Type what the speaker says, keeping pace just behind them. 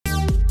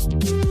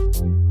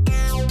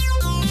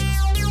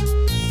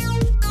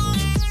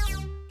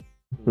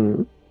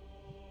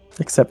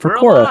Except for We're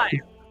Cora. alive.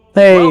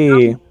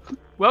 Hey,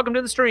 Welcome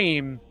to the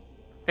stream,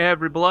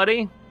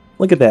 everybody.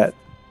 look at that.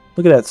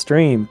 Look at that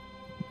stream.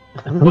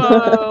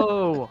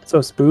 Whoa!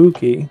 So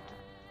spooky.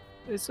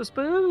 It's so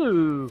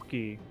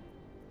spooky.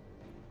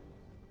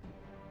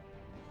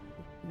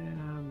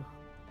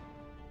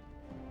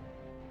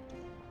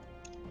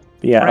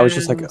 Yeah, I was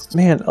just like, Friends.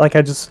 man, like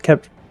I just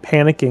kept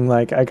panicking.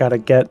 Like I gotta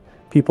get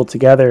people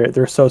together.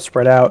 They're so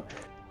spread out.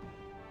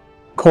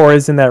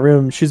 Cora's in that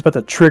room. She's about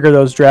to trigger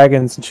those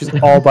dragons, and she's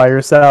all by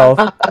herself.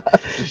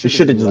 You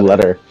should have just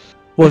let her.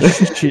 Well,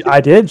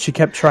 I did. She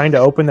kept trying to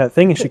open that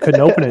thing, and she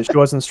couldn't open it. She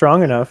wasn't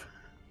strong enough.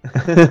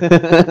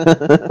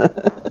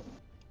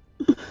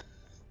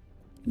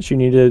 She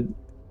needed,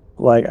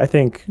 like, I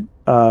think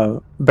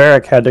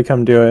Barrack had to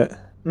come do it.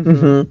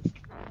 Mm-hmm.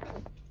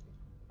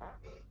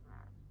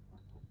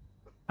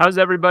 How's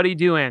everybody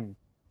doing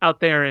out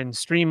there in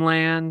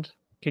Streamland?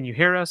 Can you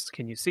hear us?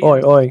 Can you see Oi,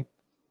 us? oi.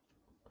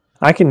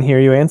 I can hear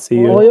you and see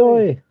you. Oi,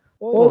 oi.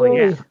 Well,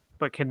 yeah,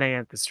 but can they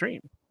at the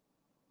stream?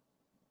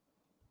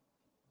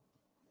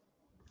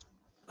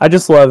 I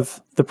just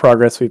love the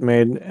progress we've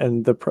made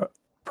and the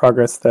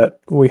progress that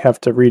we have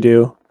to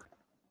redo.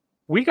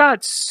 We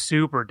got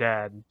super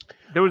dead.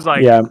 There was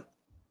like, Yeah,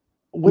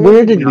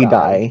 Where did we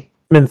die?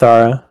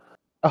 Minthara.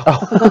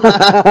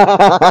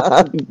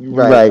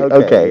 Right.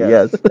 Okay.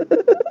 Yes.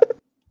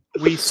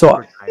 we So-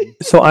 super died.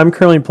 So I'm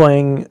currently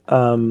playing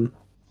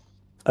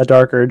a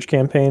Dark Urge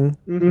campaign,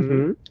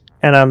 Mm-hmm.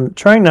 and I'm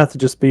trying not to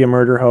just be a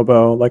murder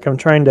hobo. Like I'm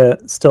trying to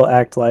still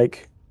act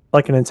like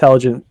an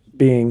intelligent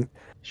being.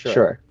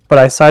 Sure. But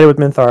I sided with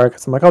Minthara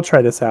because I'm like, I'll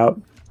try this out.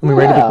 And we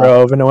raided the Yeah.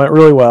 Grove, and it went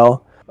really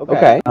well.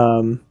 Okay.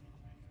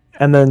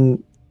 And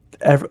then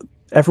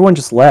everyone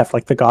just left.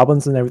 Like the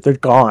goblins and everything, they're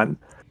gone.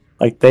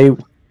 Like they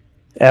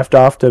effed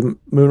off to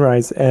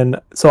Moonrise,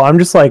 and so I'm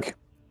just like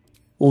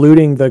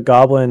looting the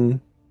goblin,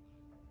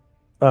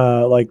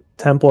 like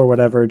temple or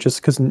whatever,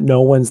 just because no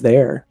one's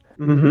there.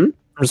 Mm-hmm. I'm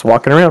just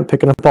walking around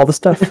picking up all the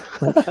stuff.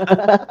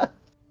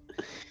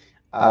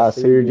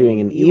 So you're doing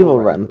an evil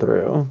run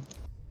through.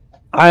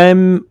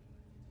 I'm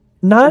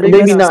not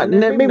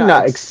Maybe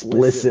not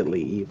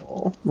explicitly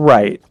evil,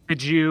 right.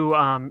 Did you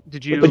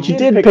but you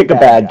did pick a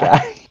bad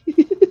guy.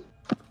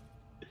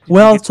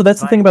 Well, get so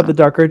that's the thing invite? about the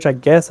Dark Urge, I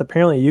guess.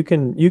 Apparently, you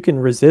can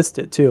resist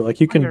it too. Like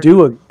you can Weird.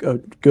 do a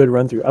good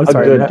run through. I'm A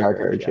sorry. good Matt, Dark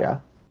Urge, yeah.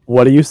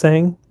 what are you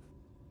saying?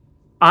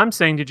 I'm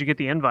saying, did you get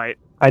the invite?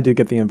 I did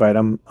get the invite.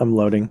 I'm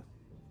loading.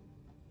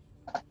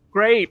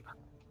 Great.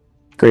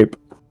 Grape.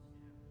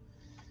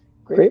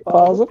 Great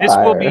balls of This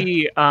will fire.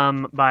 be,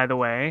 by the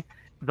way,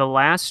 the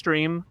last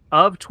stream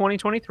of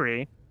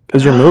 2023.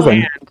 Because you're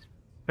moving.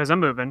 Because I'm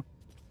moving.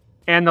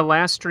 And the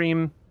last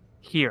stream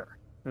here.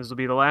 This will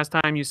be the last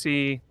time you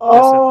see this in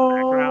the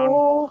background.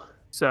 Oh,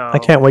 So I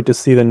can't wait to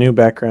see the new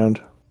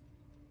background.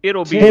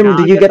 it'll be Tim, not-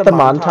 did you get the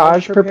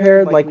montage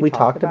prepared like we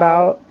talked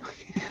about?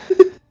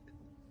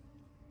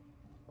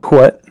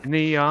 What? in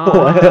the arms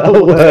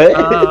What?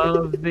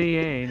 of the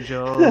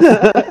angels.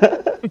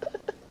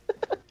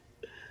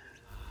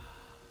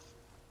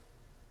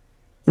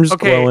 I'm just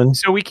Okay, glowing.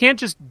 so we can't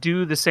just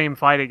do the same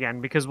fight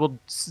again because we'll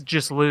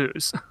just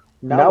lose.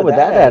 Not with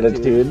that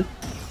attitude.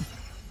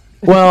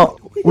 Well,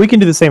 we can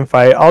do the same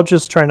fight. I'll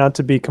just try not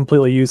to be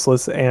completely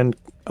useless and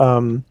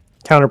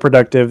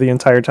counterproductive the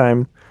entire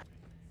time.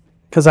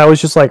 Because I was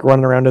just like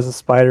running around as a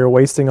spider,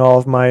 wasting all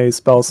of my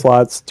spell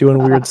slots, doing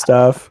weird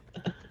stuff.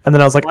 And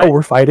then I was like, What? oh,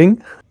 we're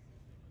fighting?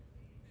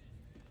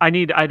 I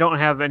don't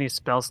have any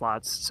spell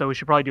slots, so we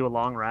should probably do a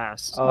long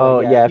rest. Oh,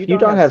 yeah, if you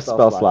don't have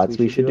spell slots,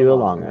 we should do a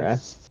long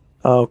rest.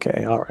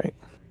 Okay, alright.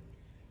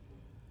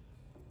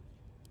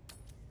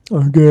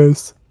 I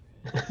guess.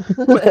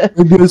 I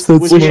guess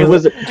that's Wish it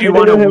was. Do you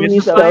want don't to have any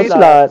win spell fight?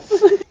 slots.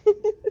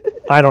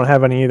 I don't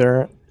have any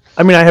either.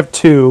 I mean, I have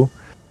 2,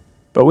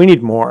 but we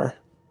need more.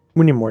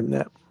 We need more than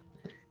that.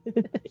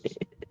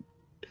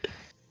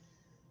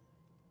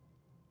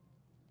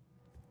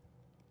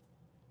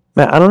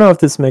 Matt, I don't know if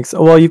this makes...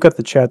 Well, you've got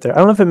the chat there. I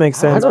don't know if it makes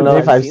I sense. don't but know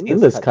like- if I've seen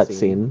this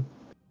cutscene.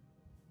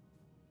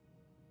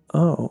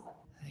 Oh.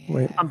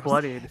 Wait. I'm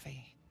bloodied.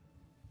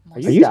 Are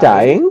you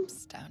dying?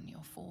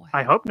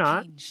 I hope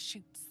not.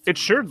 It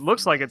sure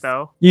looks like it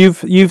though.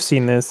 You've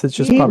seen this. It's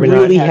just He probably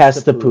really not...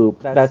 has to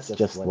poop. That's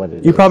just what it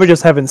is. You probably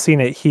just haven't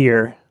seen it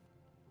here.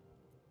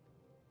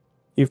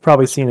 You've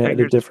probably seen it at a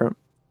Fingers.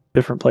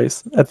 different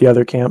place at the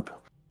other camp.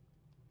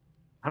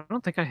 I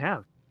don't think I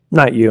have.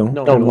 Not you.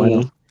 No,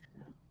 Lionel.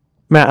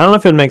 Matt, I don't know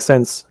if it would make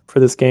sense for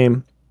this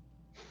game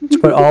to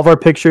put all of our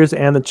pictures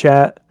and the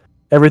chat,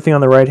 everything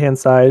on the right-hand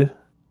side,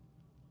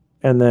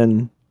 and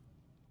then...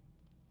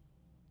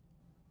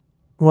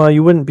 Well,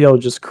 you wouldn't be able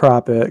to just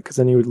crop it, because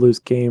then you would lose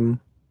game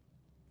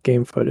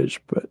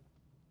footage, but...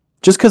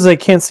 Just because I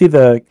can't see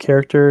the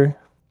character...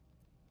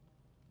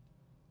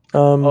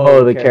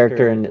 Oh, the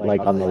character in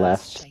like on the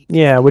left.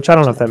 Yeah, which I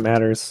don't know if that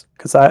matters,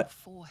 because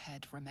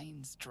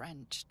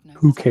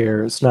who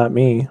cares? Not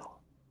me.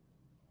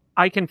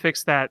 I can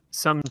fix that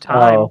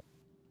sometime. Oh.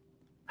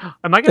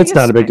 Am I gonna It's get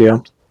not a big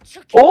deal.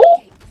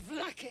 Oh!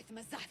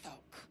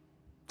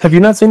 Have you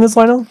not seen this,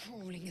 Lionel?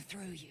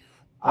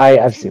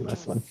 I've seen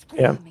this one.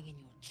 Yeah.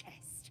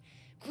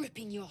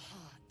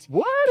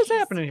 What is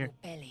happening here?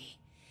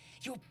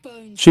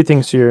 She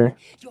thinks you're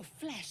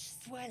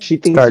She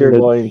thinks Starting you're to-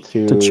 going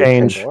to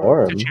change.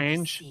 transform. To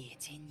change?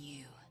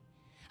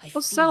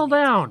 Let's settle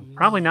down.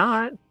 Probably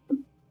not.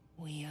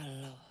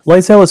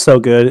 Lysel was so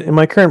good. In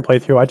my current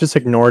playthrough, I just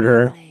ignored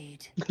her.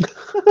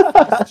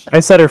 I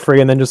set her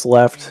free and then just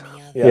left.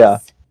 Yeah.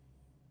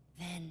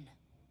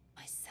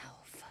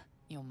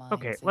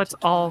 Okay, let's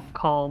all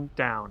calm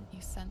down. You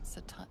sense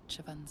a touch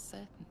of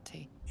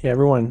uncertainty. Yeah,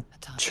 everyone, A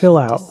touch chill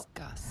of out.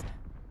 disgust.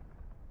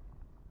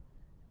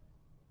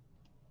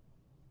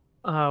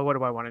 What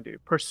do I want to do?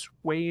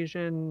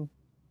 Persuasion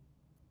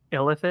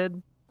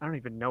Illithid? I don't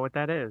even know what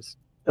that is.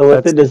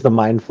 Illithid is the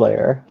mind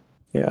flayer.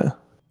 Yeah,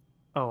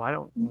 Oh, I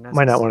don't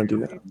might not want to do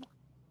that. necessarily-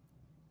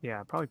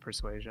 Yeah, probably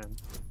persuasion.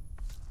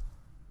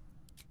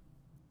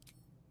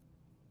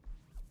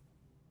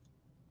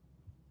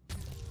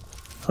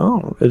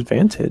 Oh,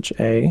 advantage,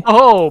 eh?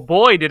 Oh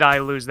boy, did I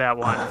lose that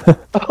one.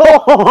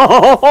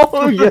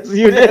 Oh, yes,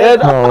 you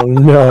did. Oh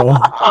no.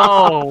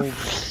 Oh,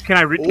 can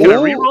I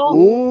reroll?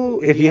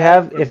 Ooh, if you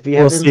have We'll see.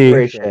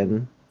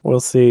 inspiration. We'll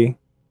see.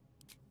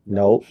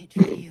 Nope.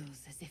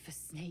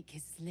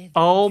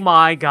 Oh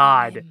my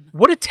god.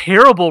 What a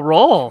terrible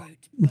roll.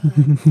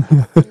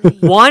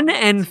 1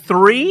 and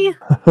 3?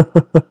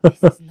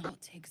 This is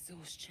not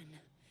exhaustion.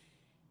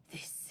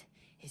 This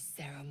is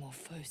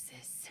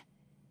ceremorphosis.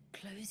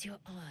 Close your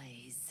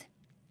eyes.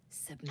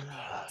 Submit.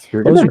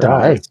 You're Close gonna your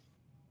die. eyes.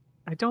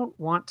 I don't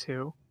want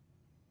to.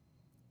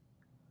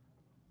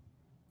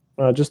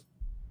 Just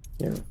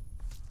Yeah,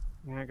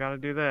 I gotta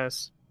do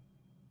this.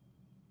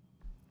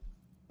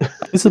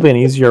 this will be an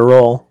easier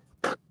roll.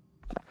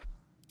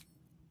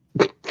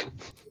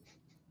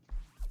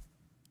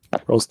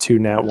 Rolls 2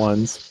 nat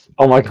ones.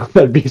 Oh my god,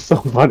 that'd be so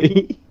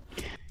funny.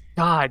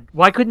 God,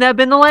 why couldn't that have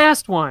been the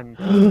last one?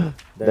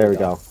 There we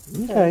go.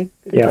 Okay.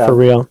 good Yeah, job. for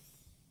real.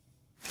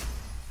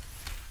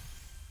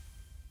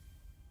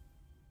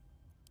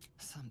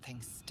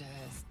 Something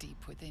stirs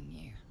deep within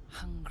you,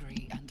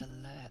 hungry and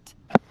alert.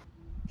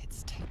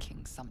 It's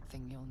taking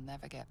something you'll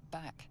never get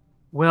back.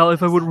 Well,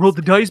 if I would have rolled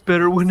the dice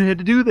better, I wouldn't have had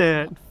to do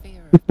that. Not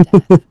fear of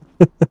death,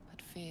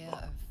 but fear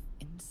of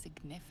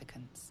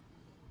insignificance.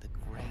 The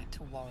great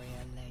warrior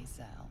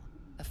Lae'zel,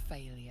 a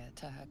failure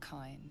to her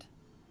kind.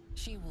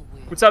 She will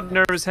wield What's up,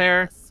 no nervous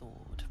hair?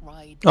 sword,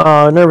 ride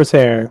Nervous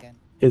hair dragon,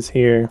 is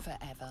here.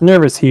 forever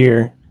Nervous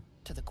here.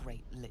 to the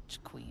great Lich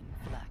Queen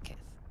Blacketh.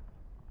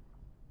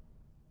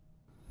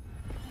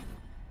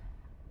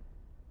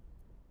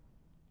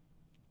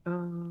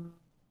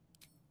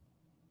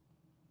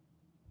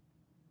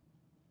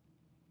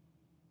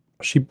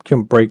 She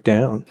can break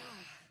down.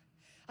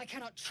 I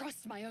cannot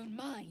trust my own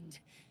mind.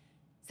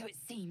 So it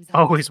seems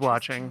Always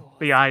watching.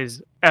 The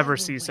eyes ever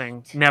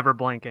ceasing, never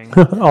blinking.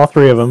 All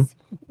three of them.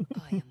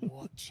 I am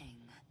watching.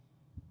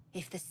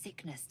 If the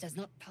sickness does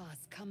not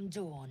pass come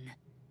dawn,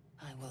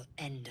 I will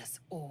end us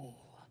all.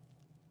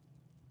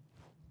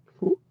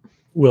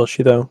 Will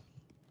she, though?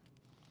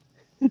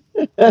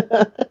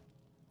 I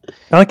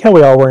like how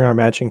we all wearing our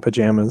matching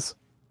pajamas.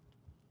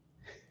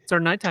 It's our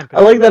nighttime.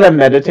 I like that I'm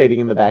meditating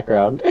in the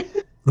background.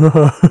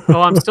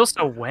 Oh, I'm still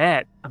so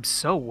wet. I'm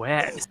so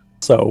wet.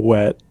 So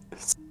wet.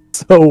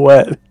 So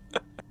wet.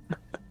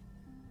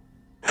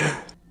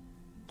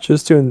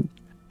 Just doing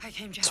I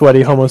came to sweaty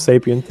help Homo you.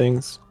 sapien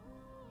things.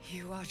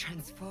 You are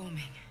transforming.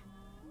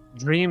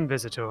 Dream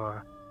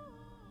visitor.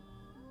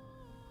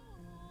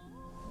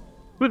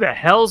 Who the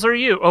hells are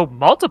you? Oh,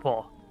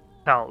 multiple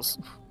hells.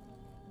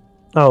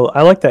 Oh,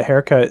 I like that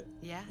haircut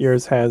Yes,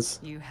 yours has.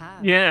 you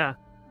have. Yeah.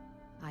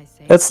 I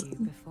saved That's-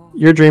 you before.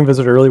 Your dream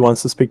visitor really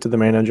wants to speak to the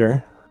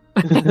manager.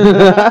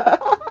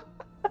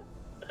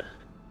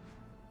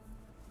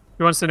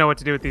 He wants to know what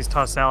to do with these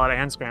tossed salad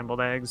and scrambled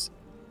eggs.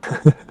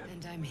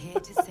 And I'm here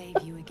to save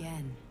you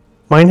again.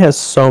 Mine has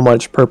so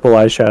much purple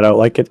eyeshadow,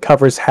 like it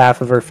covers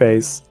half of her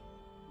face.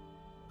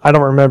 I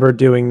don't remember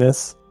doing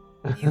this.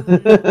 You will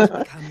not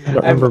become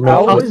don't I've remember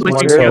always Putting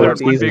wondered together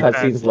what one these big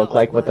cutscenes look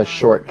like with a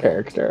short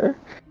character.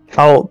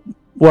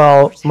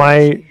 Well,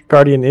 my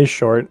guardian is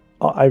short.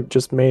 I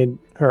just made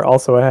her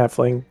also a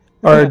halfling.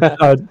 Or,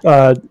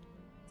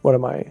 what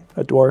am I?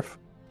 A dwarf.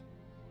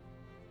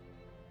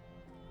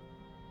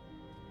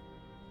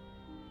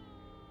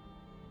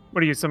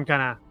 What are you, some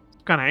kind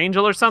of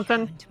angel or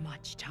something? haven't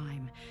much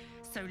time,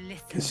 so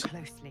listen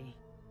closely.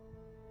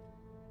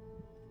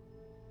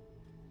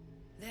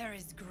 There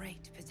is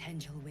great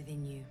potential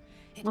within you.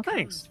 It Well, comes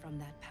thanks. from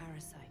that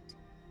parasite.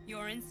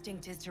 Your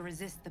instinct is to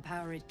resist the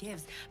power it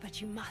gives,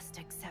 but you must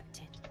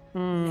accept it. I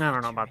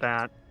don't know about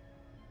that.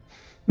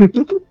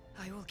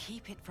 I will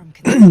keep it from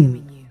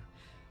consuming you,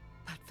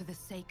 but for the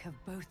sake of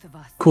both of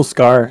us. Cool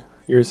scar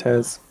yours you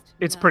has. must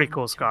It's pretty learn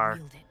cool to scar.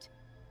 wield it.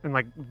 And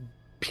like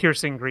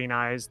piercing green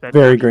eyes that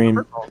Very green.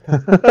 purple.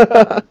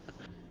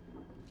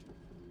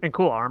 And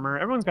cool armor.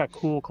 Everyone's got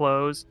cool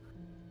clothes.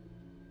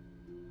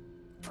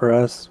 For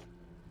us.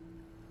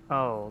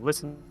 Oh,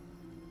 listen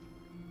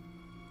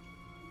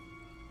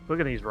Look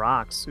at these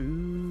rocks.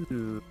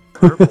 Ooh,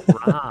 purple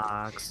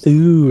rocks.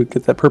 Ooh,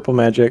 get that purple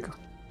magic.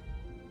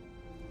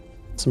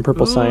 Some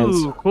purple science.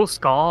 Ooh, cool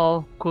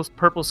skull. Cool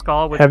purple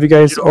skull. With Have you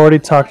guys digital already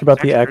talked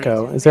about the textures.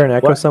 echo? Is there an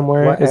echo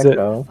somewhere? What Is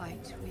echo?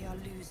 Fight we are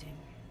losing.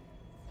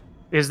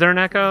 Is there an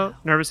echo?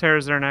 Nervous hair,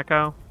 is there an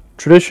echo?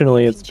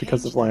 Traditionally, it's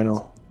because of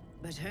Lionel.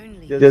 But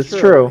only That's if you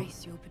true.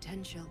 embrace your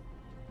potential.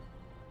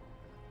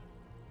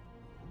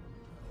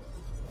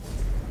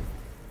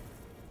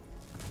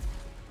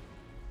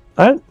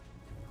 I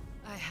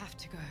I have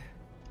to go.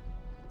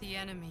 The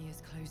enemy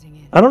is closing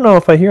in. don't know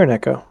if I hear an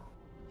echo.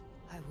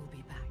 I will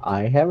be back.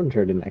 I haven't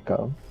heard an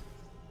echo.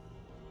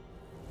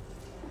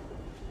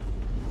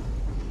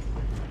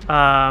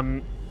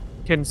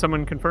 Can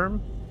someone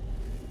confirm?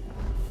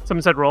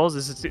 Someone said rolls.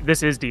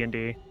 This is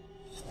D&D.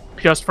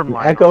 Just from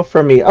Lionel. Echo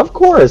from me, of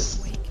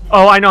course. Wake now.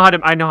 Oh, I know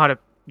how to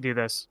do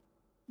this.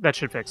 That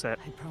should fix it.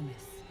 I promise.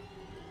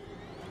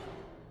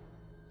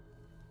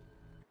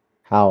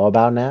 How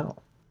about now?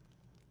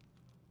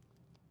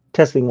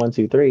 Testing 1,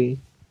 2,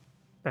 3.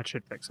 That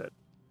should fix it.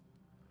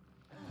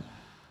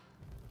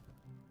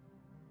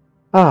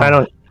 Ah, I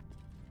don't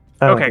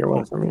Okay, hear cool.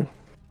 one from you.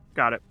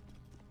 Got it.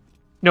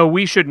 No,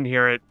 we shouldn't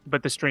hear it,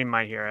 but the stream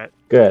might hear it.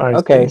 good. I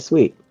Okay, see.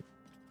 sweet.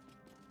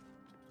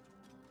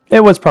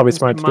 It was probably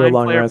smart to do a Mind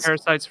long player rest.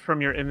 parasites from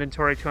your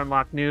inventory to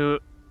unlock new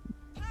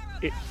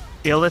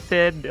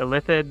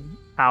illithid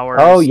powers.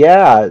 Oh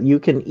yeah, you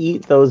can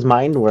eat those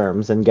mind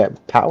worms and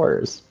get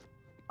powers.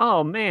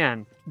 Oh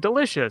man,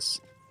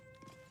 delicious.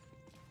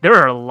 There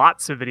are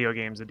lots of video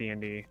games of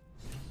D&D.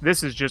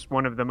 This is just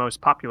one of the most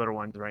popular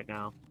ones right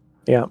now.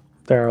 Yeah,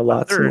 there are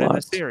lots Third and in the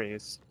lots.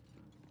 series.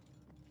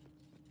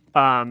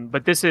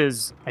 But this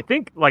is, I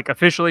think, like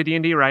officially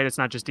D&D, right? It's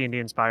not just D&D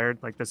inspired.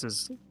 Like this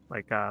is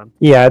like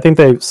Yeah, I think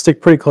they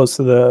stick pretty close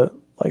to the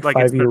like Like,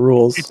 it's 5-year the-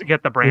 rules. it's to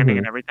get the branding Mhm.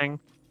 and everything.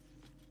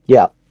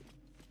 Yeah.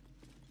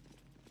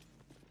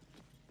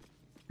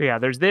 But yeah,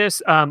 there's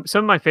this. Some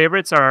of my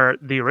favorites are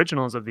the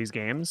originals of these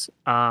games.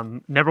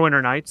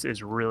 Neverwinter Nights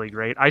is really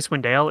great.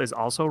 Icewind Dale is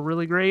also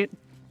really great.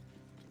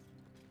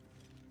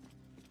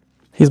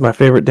 He's my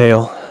favorite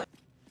Dale.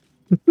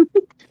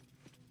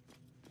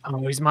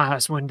 Oh, he's my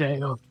Icewind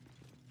Dale.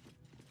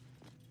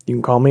 You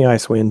can call me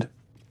Icewind.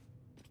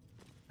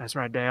 That's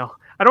right, Dale.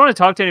 I don't want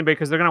to talk to anybody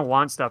because they're gonna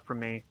want stuff from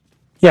me.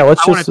 Yeah,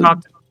 let's I want just. to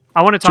talk.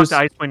 I want to talk just-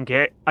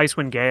 to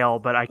Icewind Gale,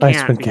 but I can't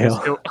Icewind because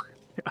Gale.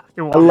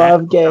 it won't I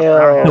love match stuff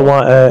around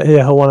Gale. him.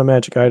 He'll want a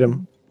magic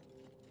item.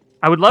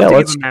 I would love Yeah, to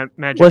let's- give him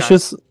a magic.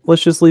 item.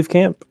 Let's just leave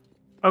camp.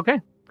 Okay,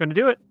 gonna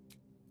do it.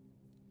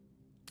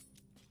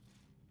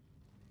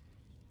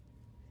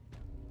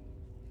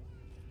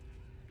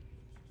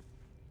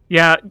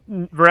 Yeah,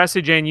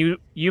 Veracity Jane,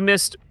 you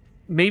missed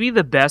maybe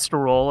the best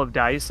roll of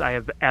dice I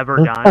have ever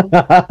done.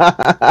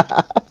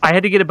 I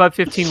had to get above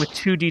 15 with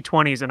 2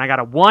 d20s, and I got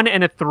a 1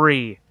 and a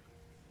 3.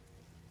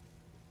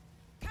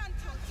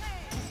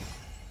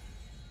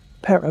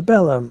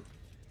 Parabellum.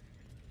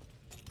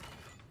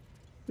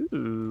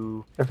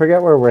 Ooh. I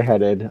forget where we're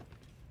headed.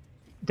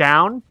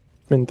 Down?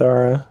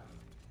 Minthara.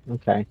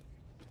 Okay.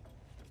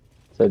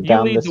 So You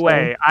down lead this the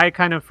way. I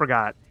kind of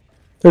forgot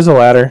There's a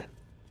ladder.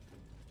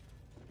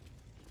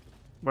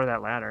 where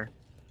that ladder.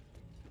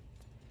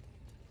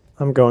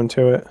 I'm going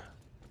to it.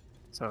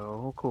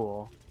 So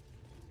cool.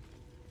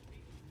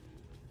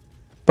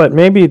 But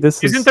maybe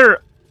this is. Isn't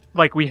there,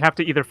 like, we have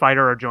to either fight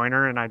her or join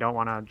her, and I don't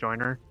want to join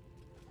her?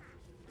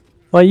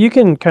 Well, you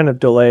can kind of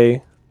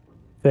delay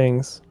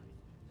things.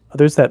 Oh,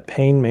 there's that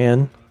pain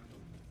man.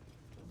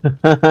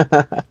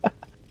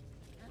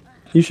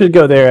 You should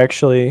go there,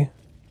 actually.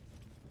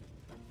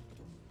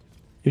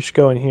 You should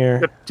go in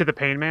here. To the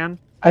Pain Man?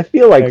 I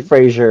feel like Okay.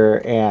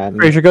 Fraser and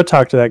Fraser, go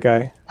talk to that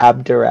guy.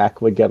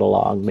 Abdurak would get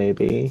along,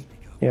 maybe.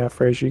 Yeah,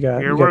 Fraser, you Here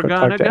gotta we're go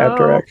gonna talk to go.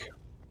 Abdurak.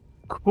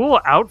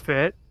 Cool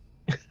outfit.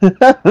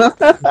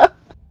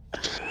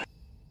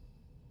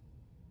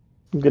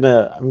 I'm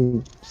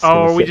Oh, just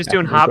are gonna we sit just back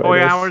doing and Hot enjoy Boy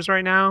this. hours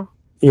right now?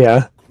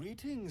 Yeah.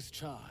 Greetings,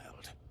 child.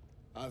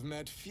 I've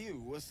met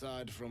few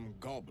aside from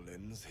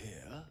goblins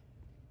here.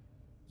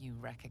 You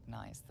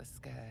recognize the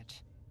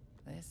scourge.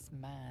 This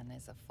man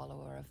is a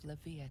follower of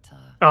Leviata,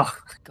 Oh,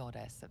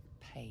 goddess of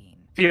pain.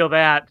 feel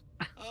that.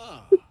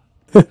 Ah,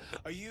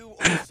 are you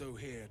also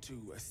here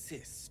to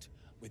assist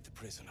with the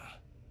prisoner?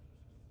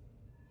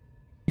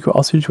 You can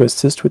also to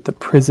assist with the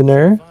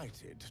prisoner.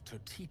 Invited to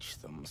teach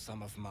them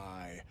some of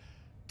my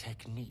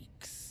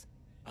techniques.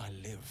 I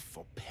live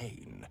for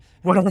pain.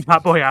 What are and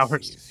Hot Boy disease,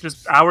 hours? you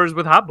Just see. hours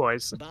with Hot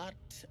Boys. But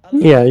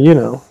Yeah, you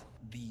know.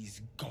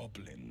 these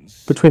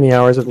goblins Between the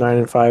hours of 9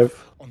 and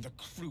 5. on the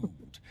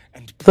crude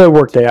and The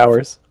workday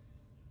hours.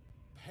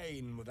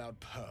 pain without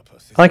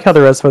purpose. I like how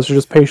the rest of us are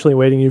just patiently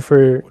waiting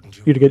for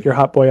you to get your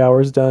hot boy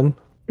hours done.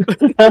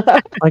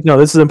 Like, no,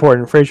 this is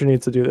important. Fraser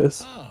needs to do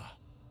this. Ah,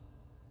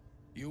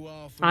 you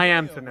are I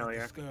am with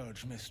familiar. the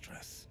Scourge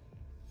Mistress.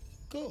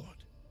 Good.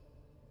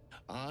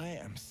 I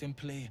am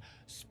simply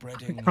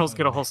spreading. Girls her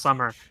get a whole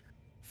summer. message,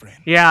 friend.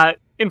 Yeah,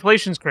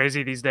 inflation's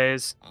crazy these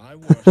days. I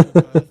worship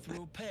her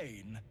through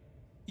pain.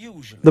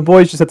 Usually, The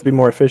boys just have to be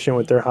more efficient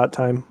with their hot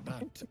time.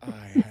 but I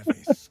have a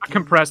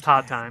compressed skilled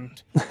hot time.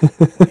 hand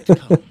when it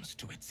comes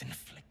to its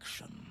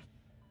infliction.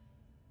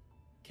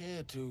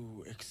 Care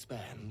to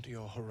expand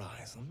your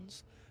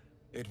horizons?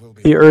 It will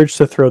be The urge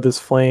to throw this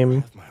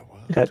flame have my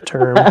word. at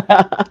term.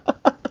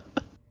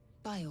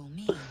 By all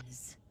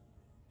means,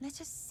 let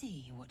us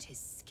see what his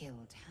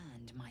skilled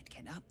hand might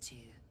get up to.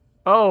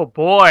 Oh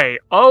boy.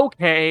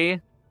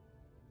 Okay.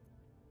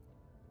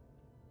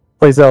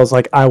 Blazelle's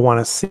like, I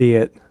want to see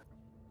it.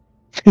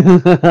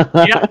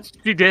 Yeah,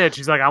 she did.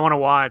 She's like, I want to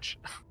watch.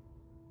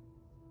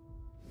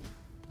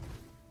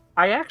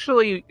 I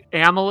actually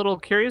am a little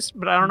curious,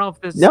 but I don't know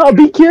if this. No,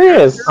 be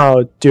curious.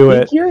 Oh, do Be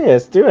it.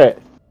 curious. Do it.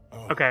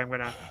 Oh, Okay, I'm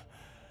gonna.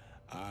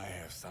 I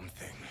have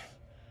something.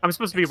 I'm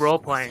supposed to be role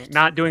playing,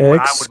 not doing what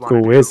I would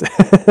want to do. Exquisite.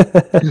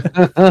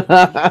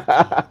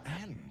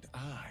 And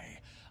I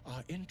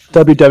are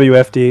interested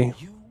WWFD. in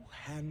you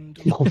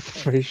handle Oh,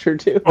 Fraser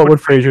too. What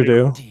would Fraser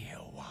do? dear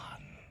one.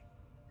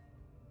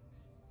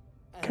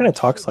 Kinda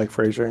talks like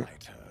Fraser.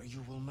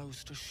 You will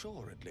most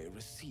assuredly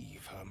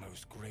receive her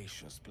most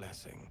gracious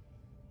blessing.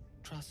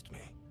 Trust me.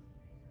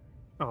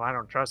 Oh, I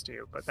don't trust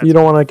you, but that's You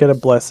don't want to get a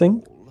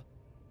blessing?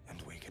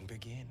 And we can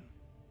begin.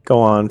 Go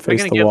on, Am I face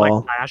gonna the get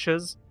wall. like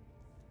lashes?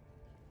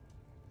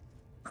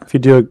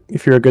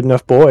 If you're a good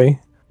enough boy.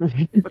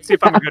 Let's see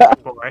if I'm a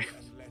good boy.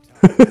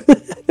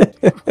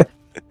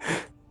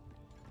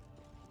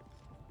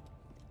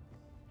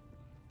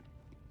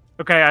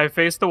 Okay, I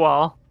face the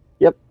wall.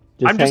 Yep.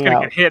 I'm just hang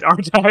gonna out. get hit,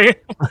 aren't I?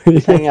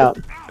 Just hang out.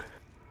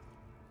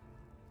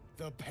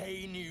 The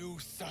pain you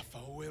suffer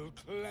will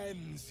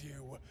cleanse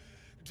you.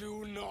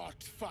 Do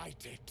not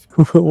fight it.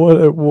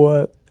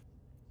 What?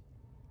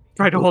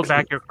 Try to hold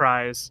back your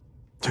cries.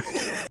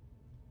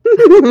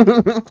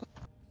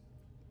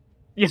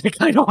 Yeah,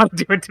 I don't want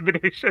to do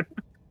intimidation.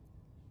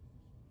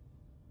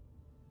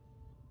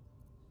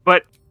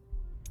 But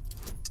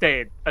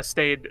a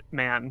stayed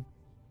man.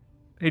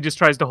 He just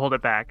tries to hold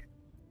it back.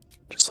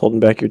 Just holding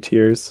back your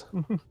tears.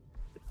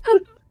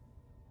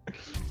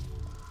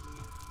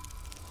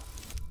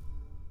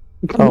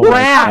 Oh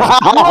my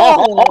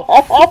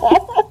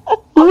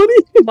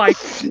My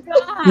God!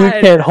 You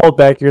can't hold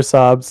back your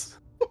sobs.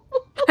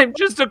 I'm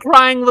just a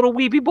crying little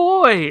weepy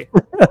boy.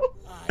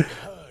 I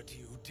heard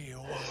you, dear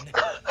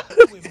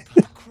one.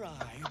 Whimper, cry,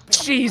 beg,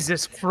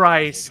 Jesus let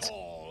Christ. it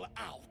all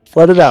out.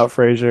 Let it out,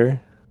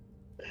 Fraser.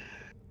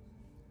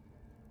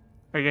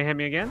 Are you gonna hit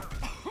me again?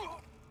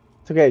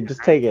 It's okay.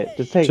 Just take it.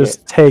 Just take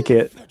Just it. take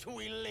it. That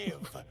we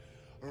live.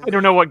 I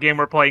don't know what game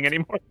we're playing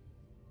anymore.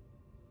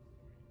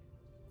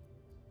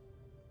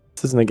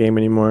 This isn't a game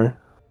anymore.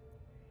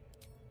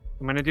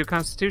 I'm gonna do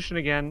Constitution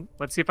again.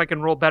 Let's see if I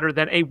can roll better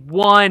than a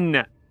 1.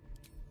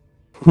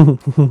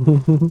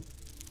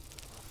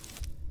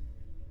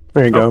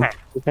 There you go. Okay.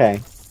 Okay.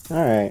 All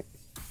right.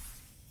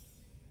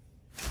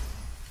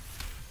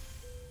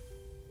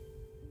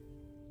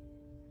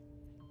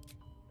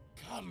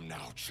 Come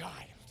now, child.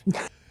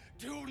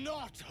 Do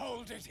not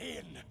hold it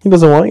in. He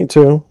doesn't want you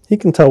to. He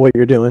can tell what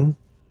you're doing.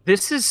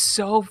 This is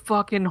so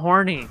fucking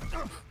horny.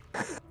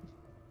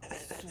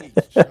 Sweet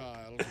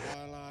child,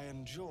 while I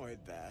enjoyed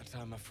that,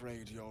 I'm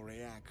afraid your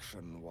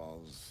reaction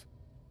was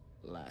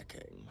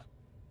lacking.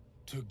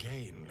 To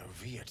gain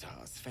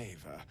Leviathar's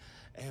favor,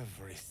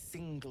 every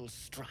single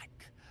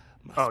strike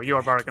must Oh, you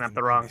are be barking up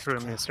the wrong nearest tree,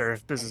 cloud mister.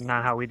 of This is pain,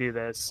 not how we do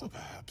this. or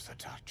perhaps a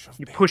touch of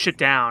You push it pain.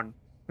 down.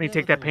 Then you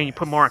take that pain, you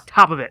put more on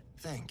top of it.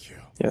 Thank you.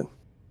 Yeah.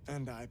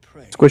 And I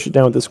pray Squish it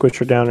down with the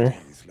squisher downer.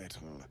 today's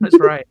little That's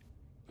right.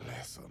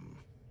 lesson.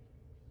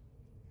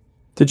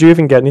 Did you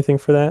even get anything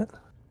for that?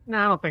 No,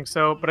 I don't think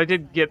so, but I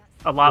did get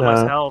a lot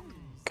less Nah. health.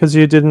 Because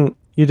you didn't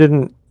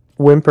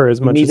whimper as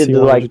You much as needed you to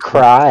wanted like to.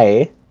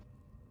 cry.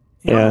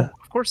 No, Yeah.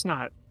 of course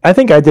not. I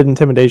think I did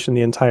intimidation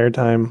the entire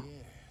time.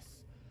 Yes.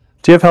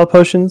 Do you have health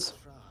potions?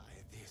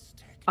 Try this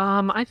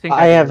technique. I think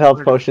I have do.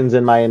 health potions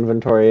in my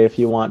inventory if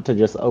you want to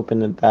just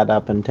open that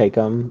up and take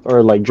them,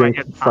 or like Do I drink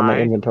get from my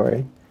high?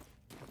 inventory.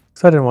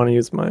 Because I didn't want to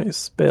use my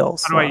spell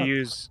How do I slot.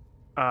 use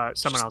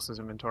someone else's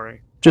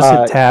inventory? Just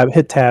Uh, hit tab.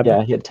 Hit tab.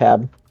 Yeah, hit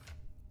tab,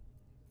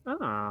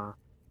 Ah,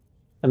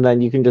 and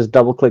then you can just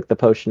double click the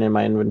potion in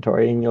my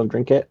inventory, and you'll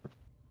drink it.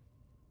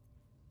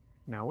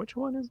 now which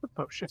one is the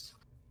potion?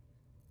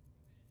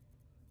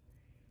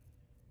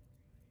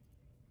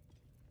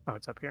 Oh,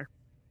 it's up here.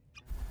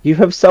 You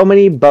have so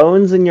many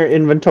bones in your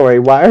inventory.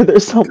 Why are there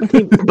so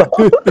many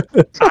bones?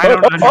 I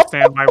don't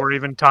understand why we're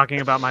even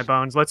talking about my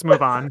bones. Let's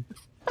move on.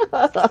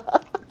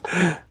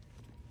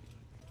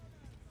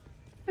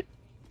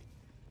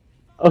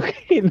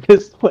 Okay,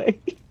 this way.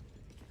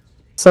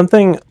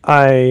 Something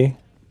I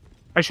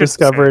I should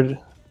discovered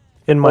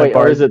in my Wait, or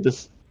bard is it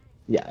this?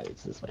 Yeah,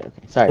 it's this way.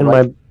 Okay, sorry. in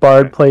what? my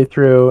bard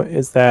playthrough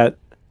is that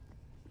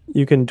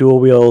you can dual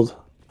wield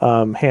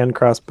hand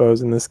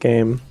crossbows in this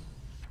game,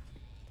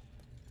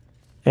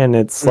 and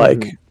it's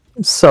like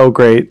so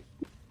great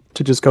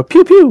to just go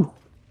pew pew.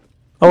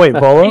 Oh wait,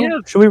 Volo? Yeah.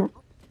 Should we?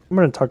 I'm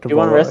gonna talk to Do you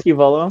want to Volo. rescue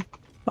Volo?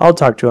 I'll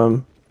talk to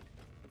him.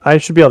 I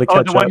should be able to Oh,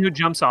 catch the up. one who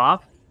jumps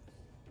off?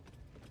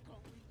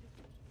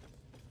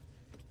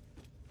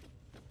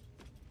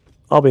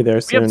 I'll be there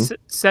We soon. have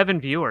 7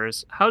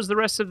 viewers. How's the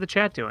rest of the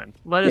chat doing?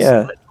 Let us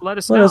Yeah. let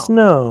us Let know. us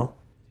know.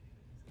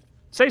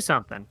 Say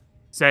something.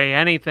 Say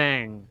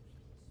anything.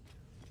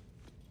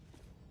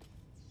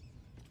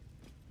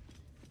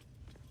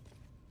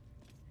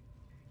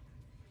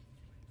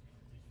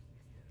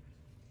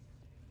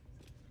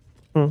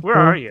 Where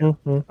are you?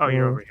 Oh,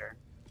 you're over here.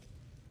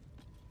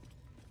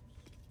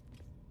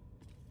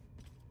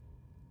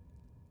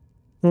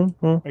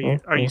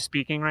 Are you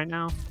speaking right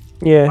now?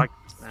 Yeah. Like,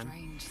 then.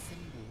 Strange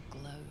symbol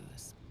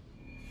glows.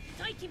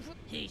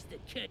 He's the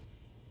kid.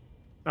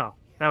 Oh,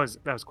 that was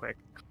quick.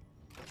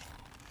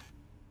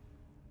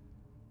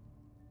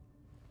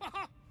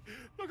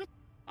 Look at,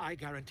 I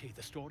guarantee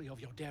the story of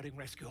your daring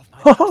rescue of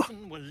my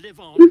cousin will live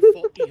on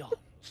for eons.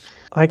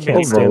 I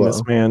can't stand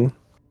this man.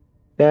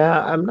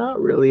 Yeah, I'm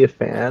not really a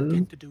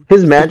fan.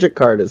 His magic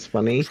card is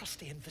funny.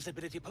 Trusty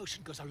invisibility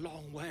potion goes a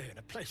long way in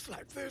a place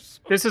like this.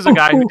 This is a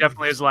guy who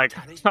definitely is like,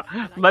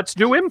 let's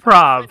do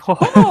improv.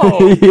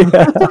 Oh,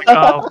 Yeah. like,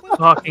 oh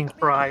fucking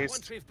Christ.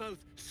 Once we've both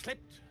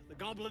slipped the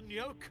goblin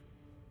yoke,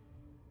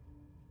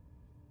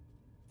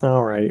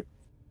 All right.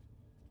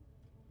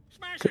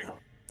 smashing,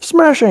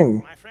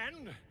 Smashing. my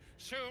friend.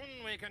 Soon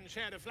we can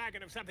share a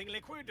flagon of something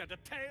liquid and a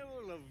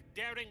tale of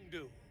daring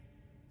do.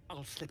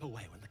 I'll slip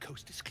away when the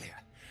coast is clear.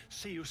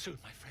 See you soon,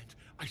 my friend.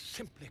 I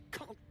simply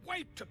can't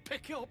wait to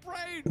pick your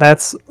brain.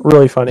 That's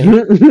really funny.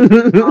 Oh,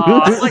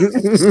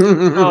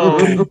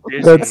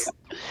 That's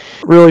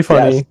really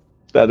funny. Yes,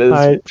 that is.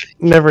 I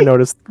never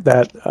noticed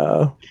that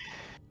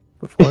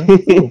before.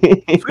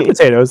 Sweet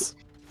potatoes.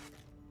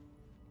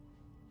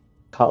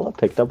 Kala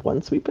picked up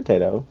 1 sweet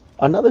potato.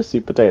 Another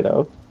sweet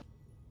potato.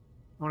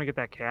 I want to get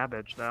that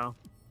cabbage though.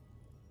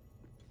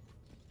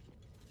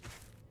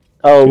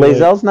 Oh, Good.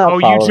 Lae'zel's now Oh,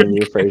 you following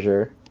you, should-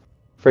 Fraser.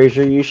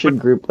 Fraser, you should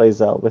group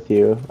Lae'zel with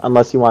you,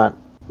 unless you want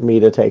me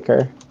to take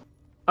her.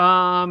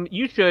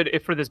 You should,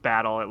 if for this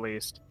battle at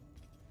least.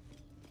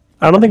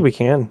 I don't think we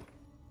can.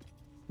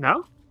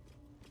 No?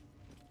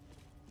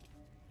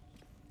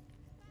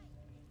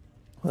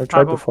 I've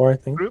tried Toggle before, I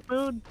think. Group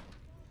mood? Is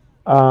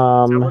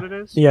that what it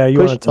is? Yeah, you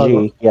Push want to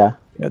toggle? G. Yeah,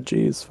 Yeah,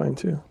 G is fine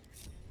too.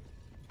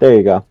 there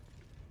you go.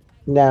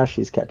 Now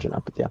she's catching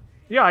up with you.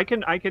 Yeah, I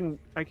can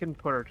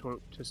put her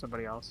to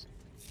somebody else.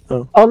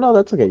 Oh no,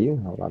 that's okay. You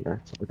can hold on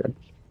her. It's all good.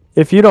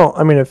 If you don't,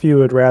 I mean, if you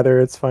would rather,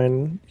 it's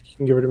fine. You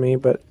can give her to me,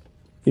 but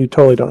you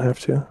totally don't have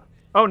to.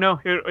 Oh no,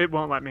 it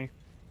won't let me.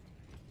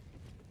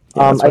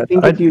 Yeah, that's I what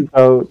think thought. if you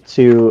go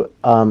to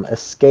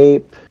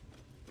escape,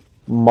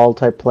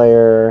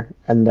 multiplayer,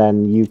 and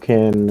then you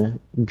can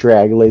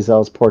drag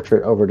Lae'zel's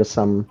portrait over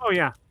to Oh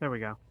yeah, there we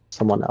go.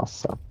 someone else.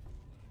 So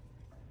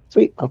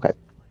sweet. Okay,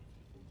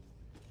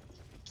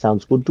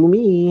 sounds good to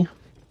me.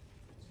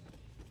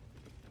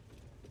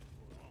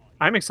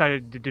 I'm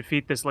excited to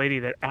defeat this lady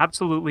that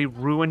absolutely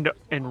ruined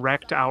and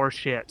wrecked our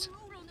shit.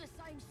 We're all on the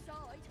same side.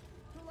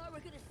 Although we're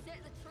gonna set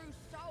the true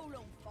soul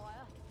on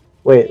fire.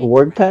 Wait,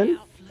 word pen?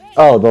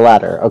 Oh, the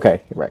ladder.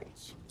 Okay, right.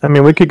 I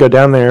mean, we could go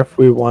down there if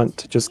we want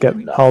to just get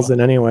hauls in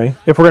anyway.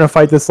 If we're gonna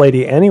fight this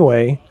lady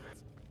anyway,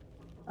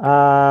 if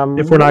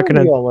we're not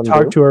whatever you all gonna wanna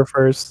talk do. to her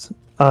first,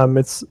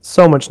 it's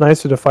so much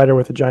nicer to fight her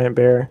with a giant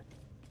bear.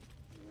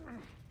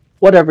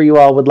 Whatever you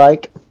all would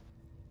like.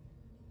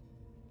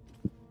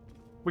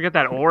 We got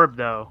that orb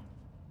though.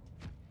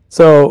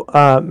 So,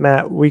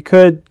 Matt, we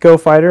could go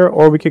fight her,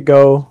 or we could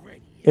go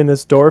in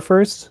this door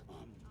first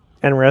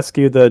and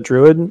rescue the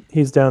druid.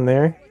 He's down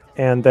there,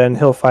 and then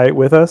he'll fight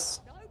with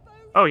us,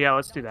 Oh yeah,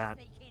 let's do that.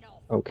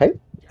 Okay.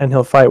 and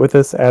he'll fight with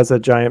us as a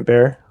giant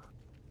bear.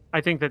 I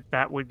think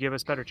that would give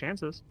us better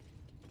chances.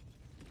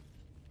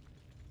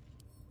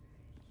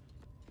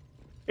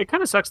 It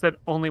kind of sucks that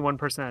only one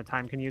person at a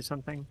time can use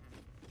something,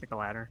 like a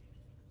ladder.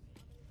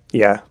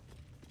 Yeah.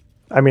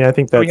 I mean, I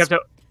think We that's have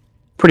to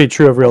pretty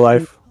true of real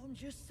life.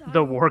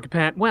 the warg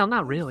pen. Well,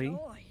 not really.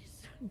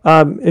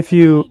 If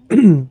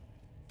you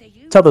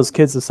tell those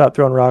kids to stop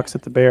throwing rocks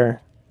at the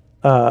bear,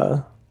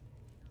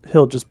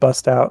 he'll just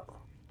bust out.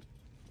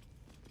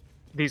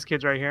 These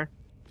kids right here,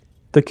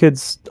 The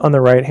kids on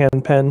the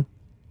right-hand pen,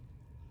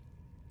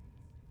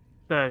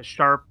 the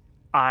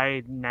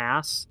sharp-eyed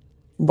Nass.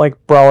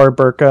 like Brawler,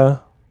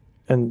 Burka,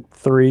 and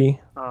 3,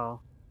 Oh,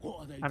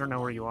 I don't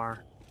know where you are.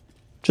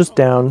 just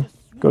down.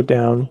 Go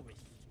down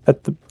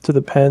to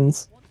the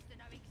pens,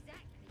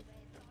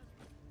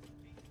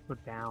 Go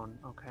down.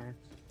 Okay.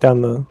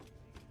 down the.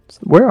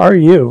 Where are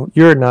you?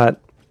 You're not.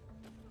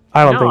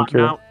 I don't No, think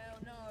you're. no.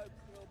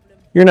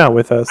 You're not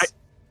with us.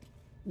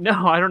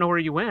 No, I don't know where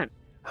you went.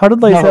 How did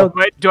Lae'zel?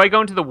 Do I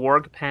go into the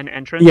warg pen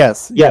entrance?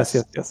 Yes.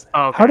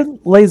 Oh, okay. How did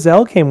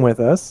Lae'zel came with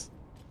us?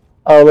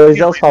 Oh, Lae'zel's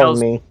Lae'zel's- following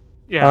me.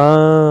 Yeah.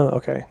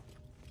 Okay.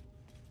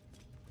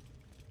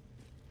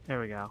 There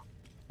we go.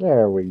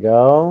 There we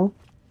go.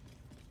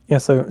 Yeah.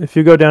 So if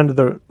you go down to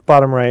the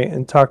bottom right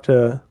and talk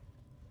to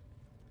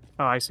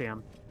Oh, I see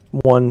him.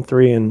 1,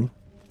 3, and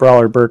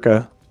Brawler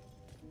Burka.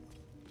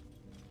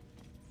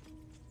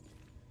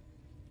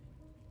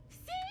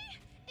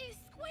 It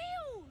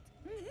squealed!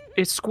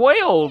 It's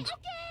squealed.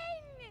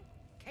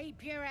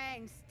 Keep your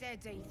hands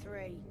steady,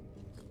 3.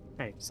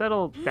 Hey,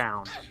 settle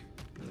down.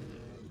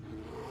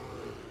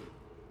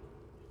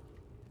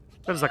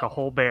 That was like a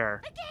whole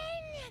bear.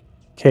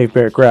 Cave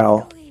bear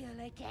growl. Squeal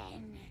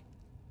again.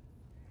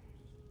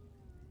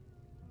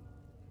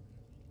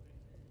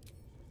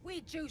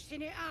 We're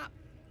juicing it up.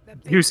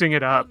 The Juicing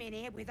it up. came in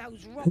here with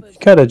those robbers You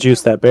gotta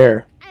juice that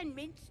bear. and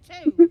mince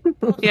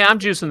too. Yeah, I'm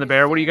juicing the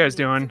bear. What are you guys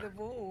doing?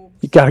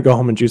 You gotta go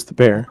home and juice the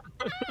bear.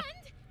 And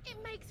it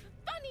makes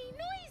funny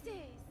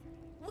noises.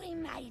 We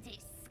made it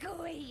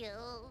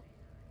squeal.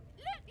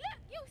 Look,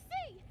 you'll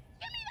see.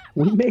 Give me that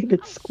We rock. made it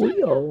I'll show you.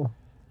 squeal.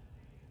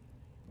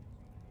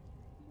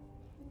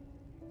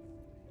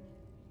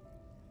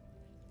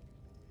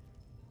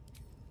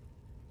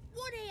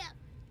 What here?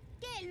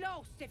 Get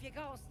lost if you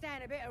can't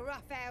stand a bit of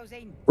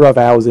roughhousing.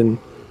 Roughhousing.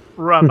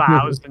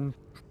 Roughhousing.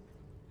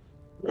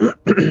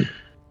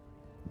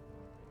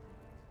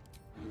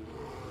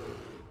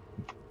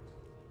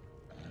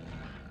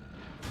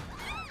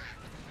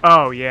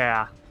 Oh,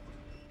 yeah.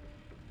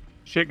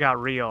 Shit got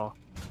real.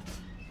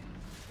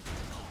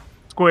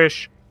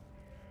 Squish.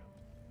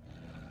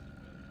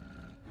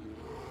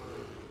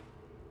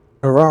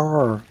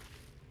 Hurrah.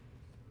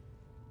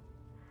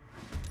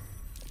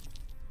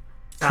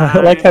 I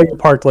like how you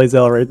parked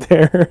Lazelle right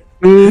there.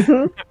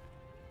 Mm-hmm.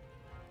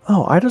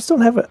 Oh, I just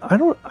don't have it.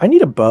 I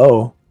need a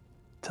bow.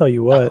 Tell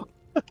you what.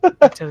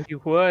 I tell you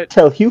what.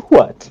 Tell you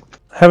what.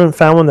 I haven't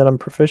found one that I'm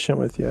proficient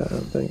with yet, I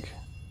don't think.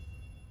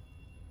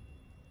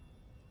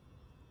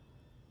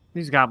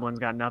 These goblins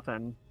got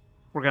nothing.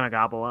 We're gonna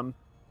gobble them.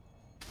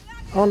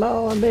 Oh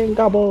no, I'm being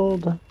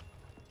gobbled.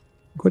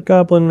 Quit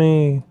gobbling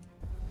me.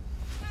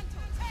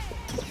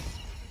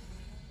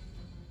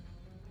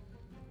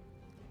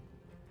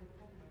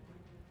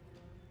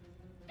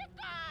 The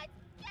guards!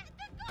 Get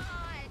the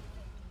guards!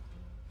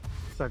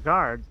 The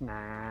guards?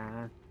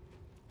 Nah.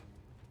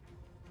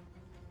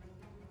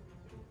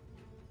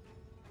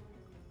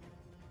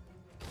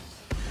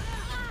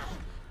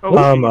 Oh,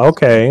 jeez.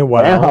 Okay,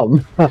 wow.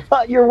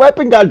 Damn. Your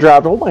weapon got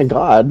dropped. Oh my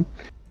god. That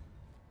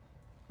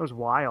was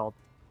wild.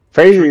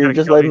 Fraser, We you're gotta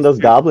just kill letting these those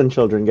two. goblin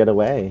children get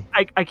away.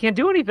 I can't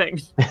do anything.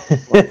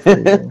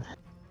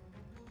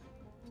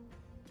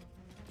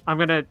 I'm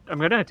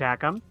gonna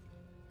attack him.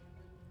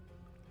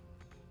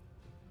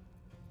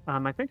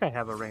 I think I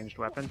have a ranged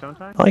weapon, don't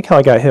I? I like how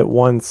I got hit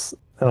once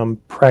and I'm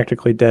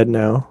practically dead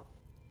now.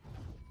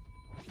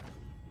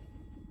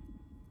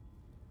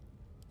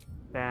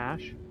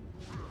 Dash.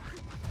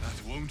 That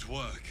won't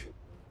work.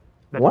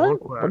 That What?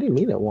 won't work. What do you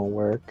mean it won't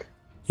work?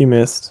 You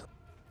missed.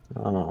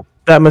 Oh.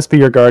 That must be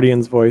your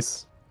guardian's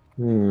voice.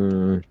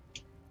 Hmm.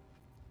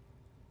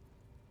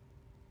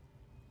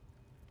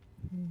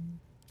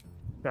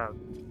 So.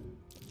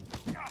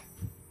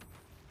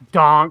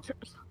 Donked.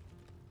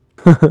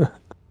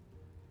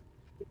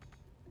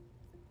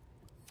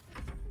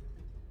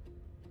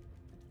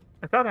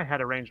 I thought I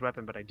had a ranged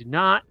weapon, but I did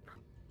not.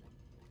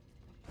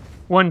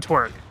 One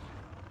twerk.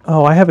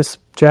 Oh, I have a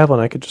javelin.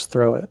 I could just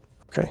throw it.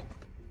 Okay.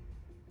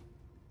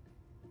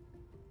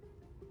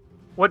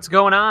 What's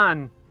going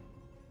on?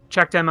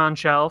 Checked M on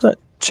shelf.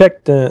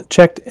 Checked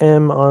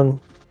M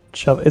on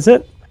shelf. Is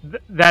it?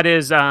 That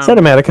is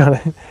Cinematic on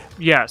it.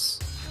 yes.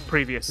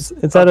 Previous.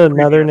 Is that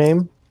another previous.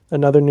 name?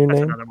 Another new That's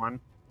name? another one.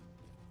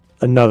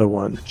 Another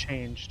one.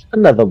 Changed.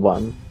 Another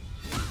one.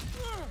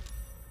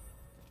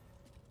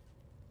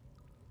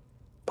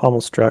 Pommel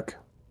struck.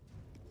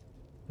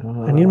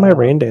 I need my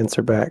rain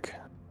dancer back.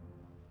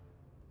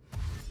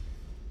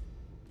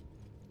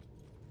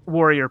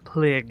 Warrior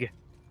Plig.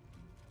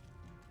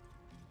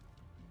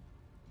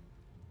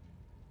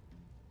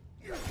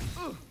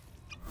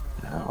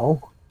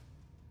 Ow.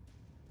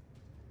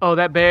 Oh,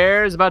 that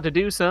bear is about to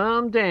do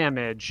some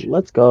damage.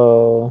 Let's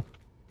go.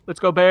 Let's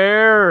go,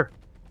 bear.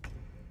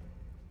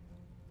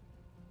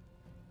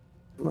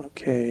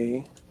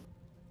 Okay.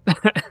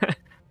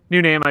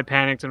 New name, I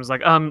panicked and was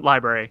like,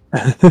 library.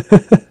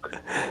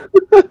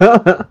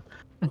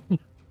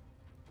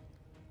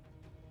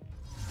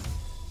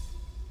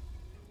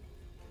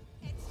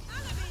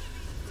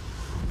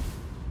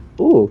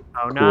 Ooh.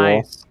 Oh, cool.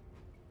 nice.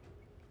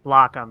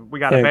 Lock him. We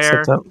got a Yeah, bear.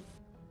 except I'm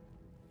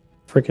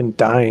freaking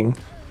dying.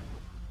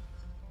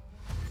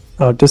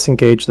 Oh,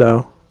 disengage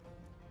though.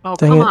 Oh,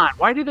 Dang come it. on.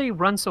 Why do they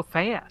run so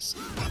fast?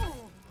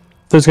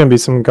 There's gonna be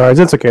some guards.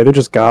 It's okay. They're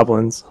just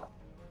goblins.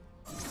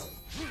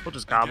 We'll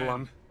just gobble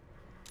them.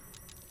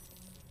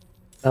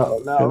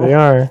 Oh There they no.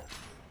 are.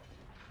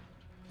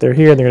 They're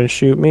here. They're gonna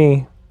shoot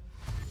me,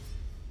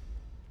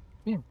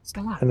 Yeah,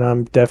 stop. and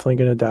I'm definitely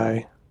gonna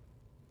die.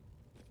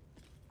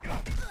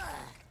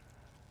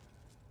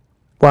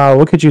 Wow,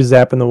 look at you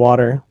zapping the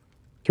water.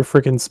 Your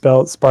freaking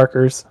spell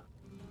sparkers.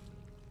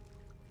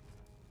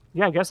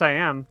 Yeah, I guess I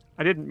am.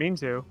 I didn't mean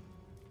to.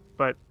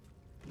 But,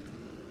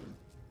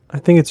 I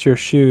think it's your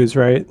shoes,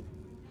 right?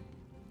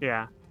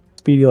 yeah.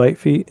 Speedy light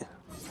feet.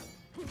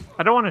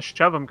 I don't want to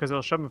shove them because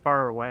they'll shove them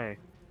far away.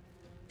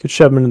 Could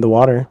shove them into the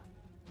water,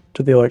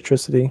 to the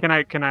electricity. Can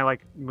I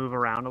like, move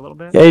around a little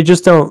bit? Yeah, you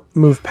just don't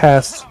move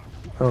past.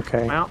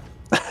 Okay. Well,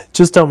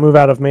 Just don't move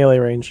out of melee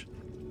range.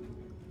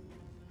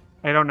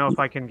 I don't know if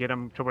I can get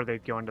them to where they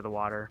go into the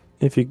water.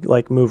 If you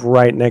like move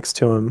right next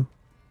to him.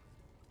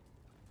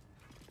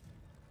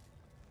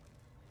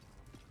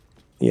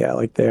 Yeah,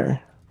 like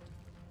there.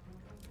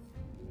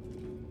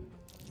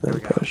 Then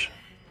push.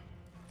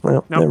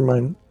 Well, Nope. never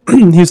mind.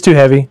 He's too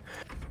heavy.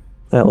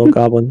 That little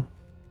goblin.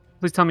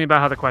 Please tell me about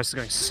how the quest is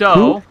going.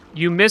 So,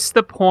 you missed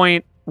the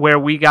point where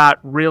we got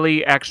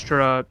really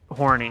extra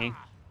horny,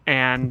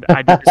 and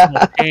I did this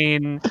little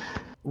pain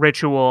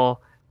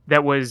ritual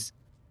that was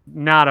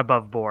not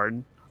above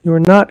board. You were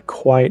not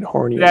quite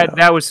horny enough.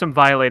 That was some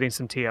violating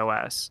some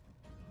TOS.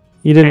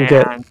 You didn't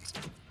get...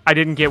 I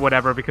didn't get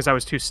whatever because I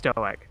was too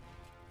stoic.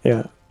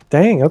 Yeah.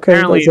 Dang, okay.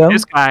 Apparently, Lizelle.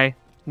 this guy,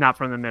 not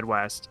from the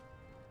Midwest.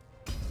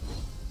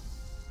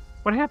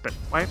 What happened?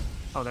 Why?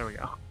 Oh, there we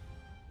go.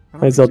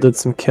 Lizelle did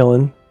some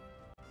killing.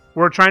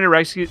 We're trying to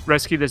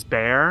rescue this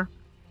bear,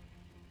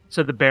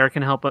 so the bear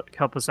can help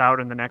us out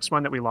in the next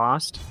one that we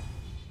lost.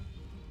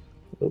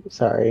 Oops,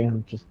 sorry,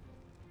 I'm just.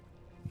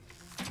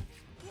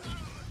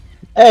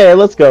 Hey,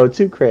 let's go.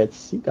 2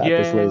 crits. You got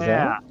this,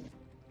 Lizelle.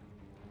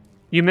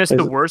 You missed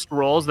the worst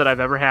rolls that I've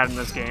ever had in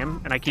this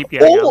game, and I keep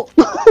getting them.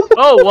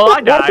 Oh, well,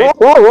 I died.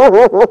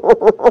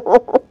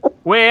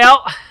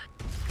 Well.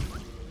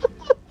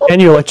 And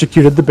you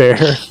electrocuted the bear.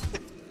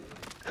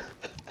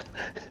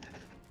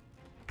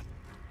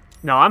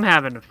 No, I'm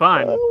having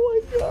fun.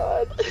 Oh my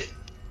god.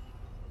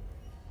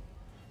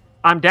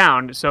 I'm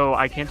down, so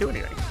I can't do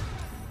anything.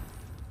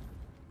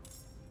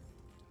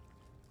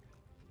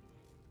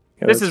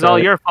 Yeah, this is all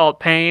your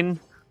fault, Pain.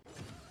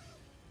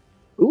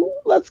 Ooh,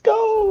 let's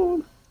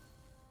go.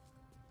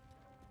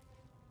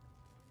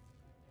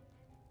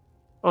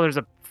 Oh, there's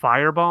a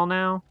fireball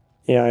now?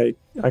 Yeah,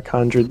 I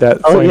conjured that.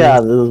 Oh flaming... yeah,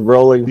 this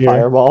rolling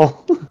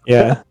fireball.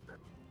 Yeah.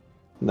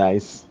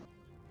 Nice.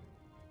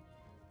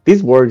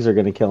 These wargs are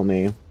gonna kill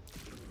me.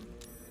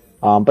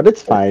 But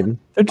it's fine.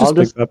 They're just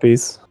big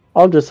puppies.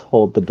 I'll just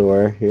hold the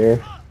door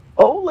here.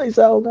 Oh,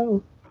 Lizelle,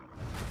 no.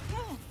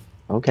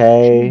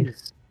 Okay.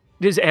 Jeez.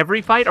 Is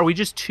every fight? Are we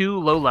just too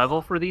low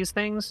level for these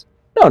things?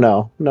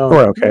 No.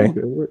 We're okay.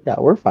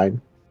 We're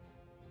fine.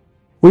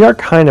 We are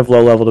kind of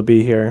low level to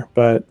be here,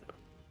 but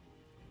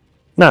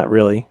not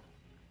really.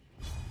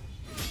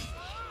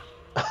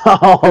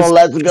 Oh,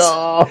 let's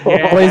go.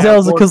 Yeah,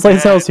 Because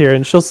Lazelle's here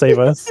and she'll save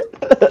us.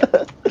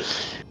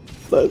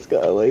 Let's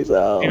go,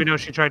 Lizelle. Even though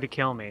she tried to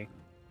kill me.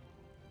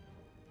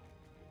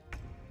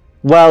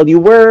 Well, you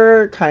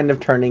were kind of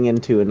turning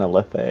into an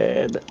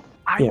elephant.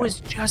 I was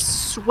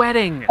just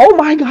sweating. Oh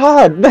my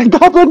god, that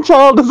goblin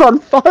child is on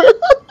fire.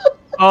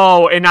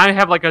 Oh, and I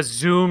have like a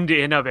zoomed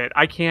in of it.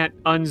 I can't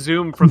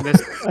unzoom from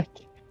this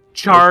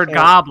charred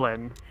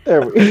goblin.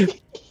 There we go.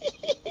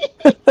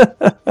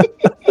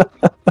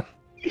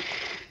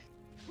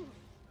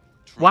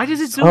 Why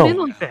does it zoom in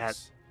like that?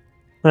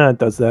 It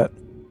does that.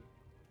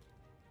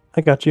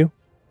 I got you.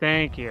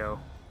 Thank you.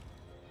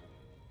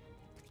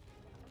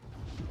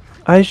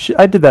 I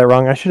did that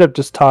wrong. I should have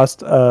just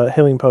tossed a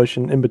healing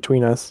potion in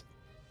between us.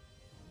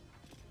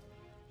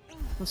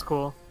 That's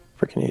cool.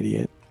 Freaking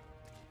idiot.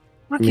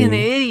 Freaking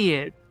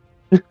idiot.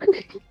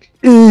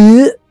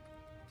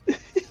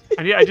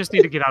 I just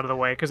need to get out of the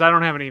way because I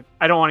don't have any.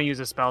 I don't want to use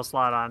a spell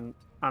slot on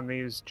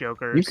these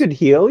jokers. You could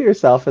heal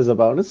yourself as a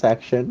bonus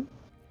action.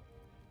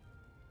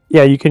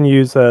 Yeah, you can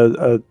use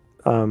a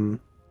There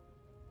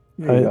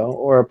you go.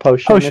 Or a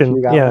potion. If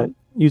you got one.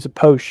 Use a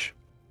potion.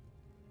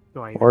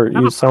 Or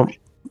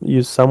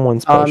use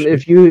someone's potion.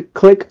 If you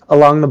click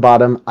along the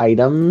bottom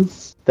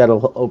items,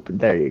 that'll open.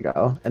 There you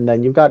go. And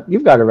then you've got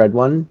a red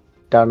one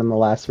down in the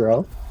last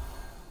row.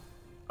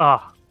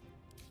 Oh,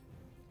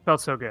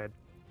 felt so good.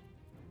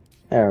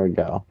 There we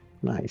go.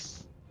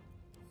 Nice.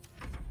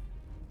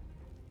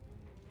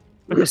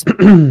 But this Sharp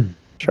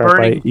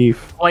burning Eye Eve.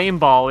 flame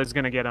ball is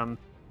gonna get him.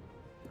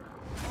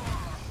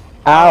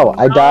 Ow!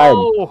 I died.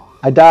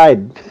 I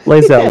died.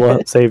 Lizelle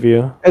will save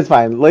you. It's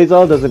fine.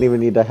 Lizelle doesn't even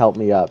need to help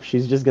me up.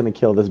 She's just gonna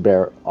kill this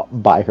bear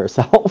by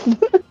herself.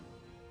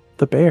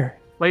 The bear.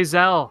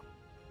 Lizelle,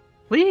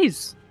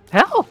 please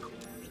help.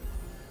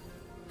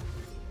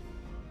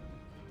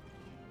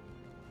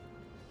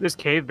 This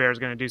cave bear is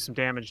going to do some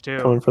damage too.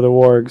 Going for the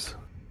wargs.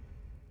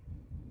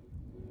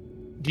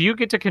 Do you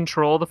get to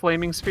control the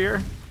flaming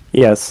sphere?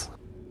 Yes.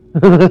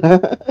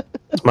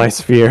 It's my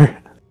sphere.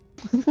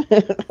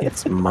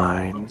 It's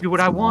mine. Do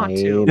what I want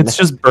to. It's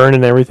just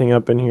burning everything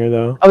up in here,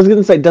 though. I was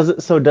gonna say, does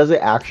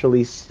it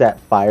actually set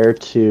fire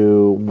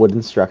to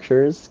wooden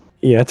structures?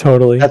 Yeah,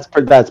 totally.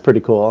 That's pretty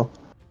cool.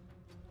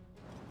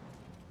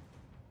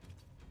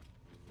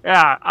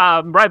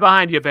 Yeah, right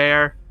behind you,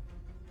 bear.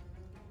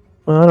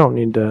 Well, I don't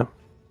need to.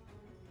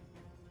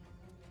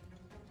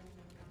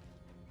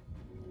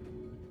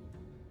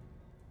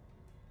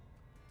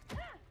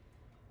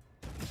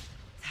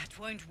 That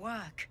won't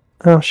work.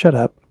 Oh, shut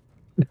up.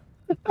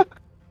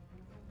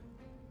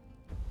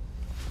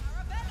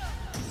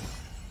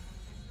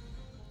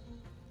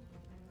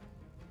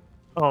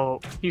 Oh,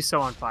 he's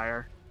so on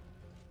fire.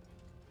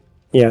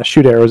 Yeah,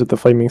 shoot arrows at the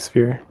flaming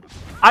sphere.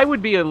 I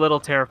would be a little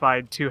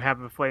terrified to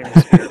have a flaming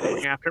sphere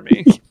going after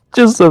me.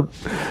 Just a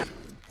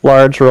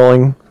large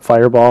rolling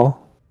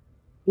fireball.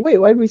 Wait,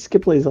 why did we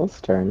skip Lazel's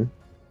turn?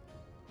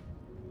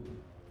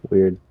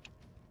 Weird.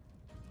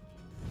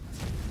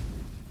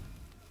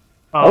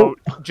 Oh,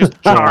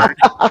 just charred.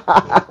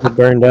 It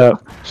burned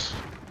up.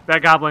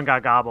 That goblin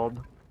got gobbled.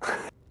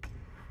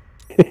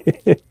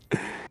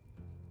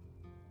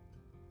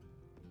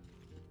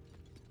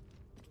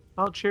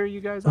 I'll cheer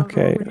you guys on.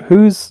 Okay,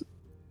 who's...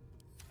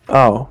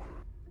 Oh.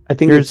 I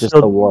think You're it's just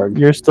still- the warg.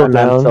 you're still I'm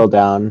down? still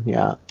down,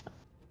 yeah.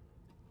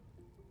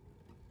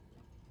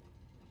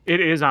 It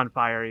is on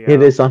fire, yeah.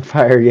 It is on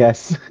fire,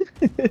 yes.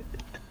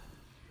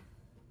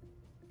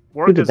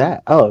 Warg Who did doesn't-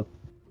 that? Oh,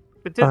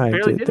 It did, I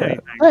barely did did that.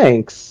 anything.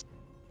 thanks.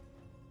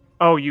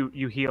 Oh, you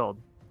healed.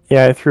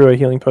 Yeah, I threw a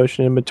healing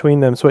potion in between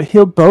them, so it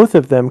healed both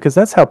of them, because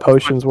that's how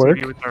potions Watch work.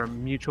 TV with our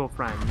mutual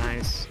friend.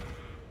 Nice.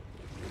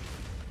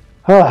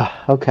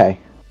 Ah, okay.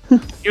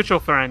 Mutual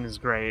friend is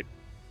great.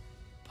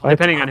 I-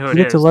 Depending on who You it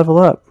get is. to level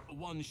up.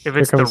 If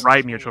it's the comes-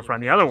 right mutual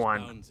friend. The other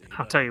one,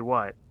 I'll tell you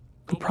what.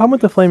 The problem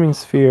with the flaming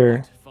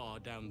sphere...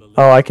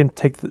 Oh, I can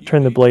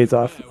turn the blaze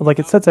off. Like,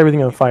 it sets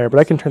everything on fire, but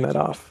I can turn that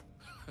off.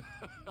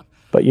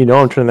 But you know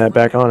I'm turning that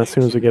back on as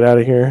soon as we get out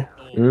of here.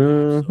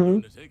 Mm-hmm.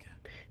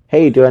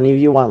 Hey, do any of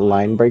you want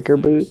line breaker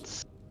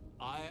boots?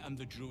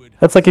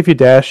 That's like if you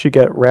dash, you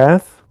get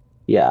wrath.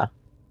 Yeah.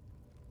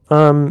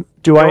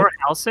 Do I... Your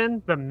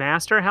Halsin, the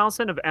Master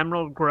Halsin of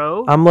Emerald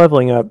Grove. I'm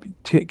leveling up.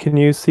 Can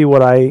you see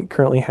what I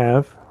currently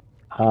have?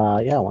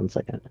 Yeah, 1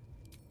 second.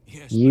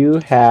 You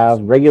have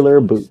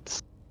regular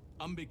boots.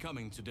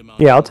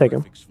 Yeah, I'll take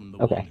them.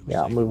 Okay,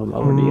 yeah, I'll move them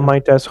over to you.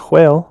 Might as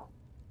well.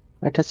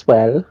 Might as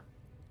well.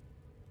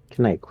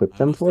 Can I equip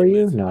them for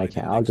you? No, I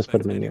can't. I'll just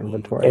put them in your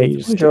inventory. Yeah, you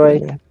just Enjoy.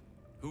 take them.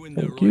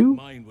 Thank you.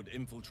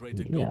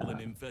 Yeah.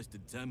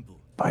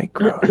 By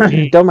growth.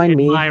 Don't mind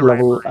me my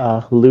level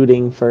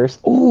looting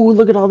first. Ooh,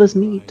 look at all this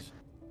meat.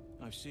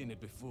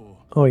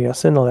 Oh yeah,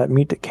 send all that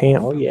meat to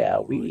camp. Oh yeah,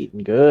 we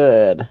eating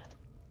good.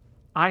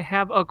 I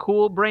have a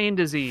cool brain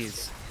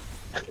disease.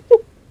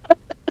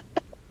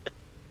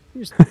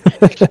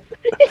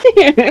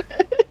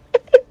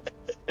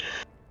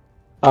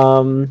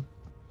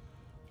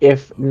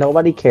 If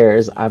nobody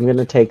cares, I'm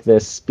gonna take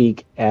this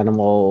speak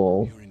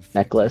animal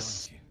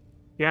necklace.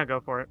 Yeah, go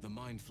for it.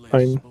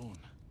 Fine.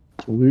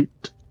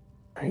 Sweet.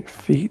 Right,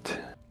 feet.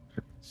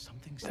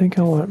 I think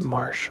I want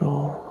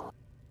Marshall.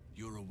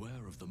 You're aware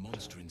of the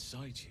monster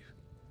inside you.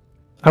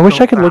 I wish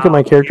I could look at my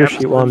Yep. character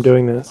sheet while I'm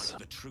doing this.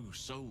 The true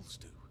souls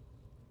do.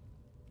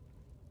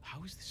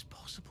 How is this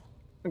possible?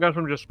 I got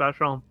some just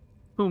special.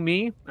 Who,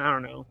 me? I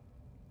don't know.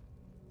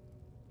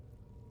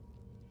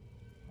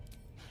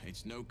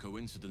 It's no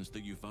coincidence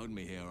that you found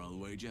me here, I'll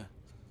wager.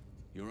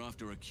 You're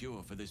after a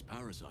cure for this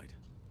parasite.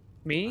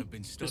 Me? I've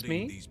been Just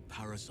studying me? these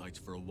parasites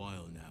for a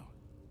while now.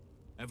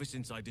 Ever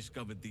since I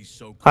discovered these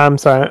so-called I'm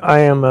sorry, I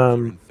am, souls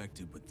are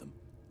infected with them.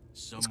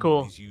 It's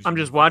cool. Someone is using I'm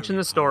just watching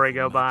very the story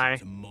go powerful magic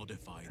by. to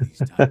modify these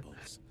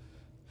tadpoles.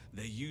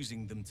 They're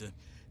using them to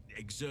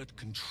exert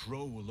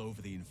control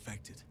over the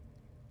infected.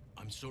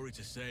 I'm sorry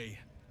to say,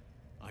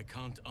 I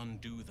can't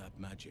undo that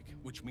magic,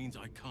 which means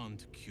I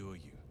can't cure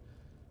you.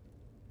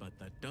 But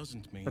that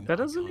doesn't mean But that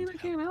doesn't mean I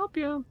help. can't help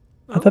you.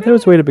 I thought there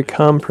was a way to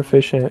become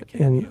proficient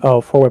in...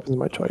 Oh, 4 weapons of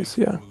my choice.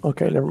 Yeah.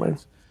 Okay, never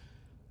mind.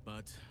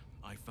 But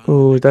I found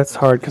Ooh, an that's expert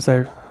hard because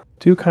I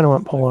do kind of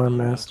want Polearm I found out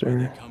where Master.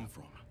 they come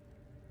from.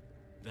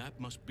 That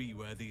must be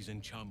where these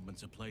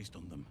enchantments are placed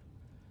on them.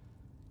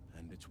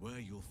 And it's where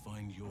you'll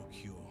find your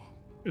cure.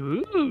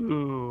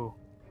 Ooh.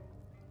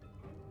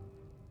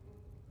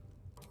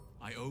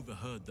 I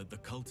overheard that the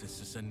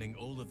cultists are sending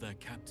all of their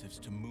captives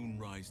to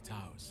Moonrise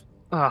Towers.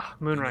 Ah,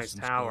 Moonrise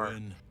Innocents go Tower.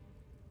 in,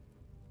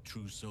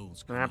 true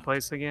souls And come that out.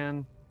 place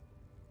again.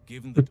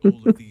 Given that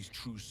all of these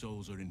true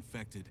souls are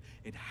infected,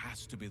 it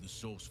has to be the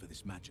source for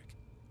this magic.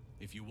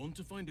 If you want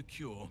to find a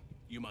cure,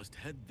 you must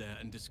head there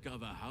and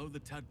discover how the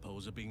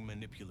tadpoles are being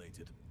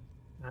manipulated.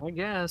 I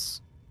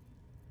guess.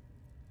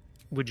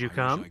 Would you I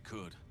come? wish I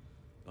could,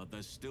 but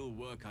there's still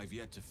work I've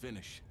yet to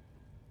finish.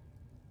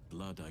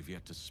 Blood I've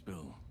yet to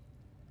spill.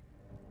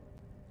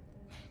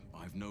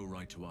 I've no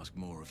right to ask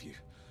more of you,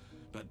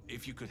 but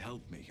if you could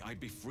help me,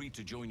 I'd be free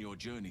to join your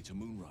journey to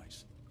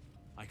Moonrise.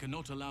 I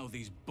cannot allow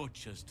these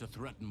butchers to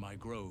threaten my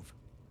grove.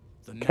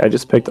 Okay, I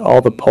just picked all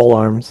the pole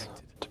arms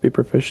to be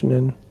proficient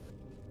in.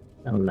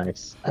 Oh,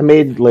 nice. I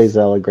made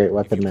Lazel a great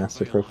weapon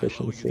master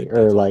proficiency,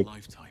 or like,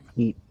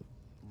 eat.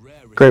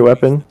 Great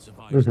weapon?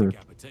 Mhm.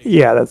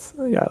 Yeah,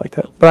 I like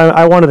that. But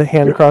I wanted the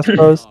hand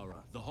crossbows,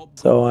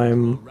 so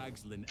I'm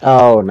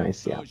Oh,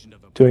 nice, yeah.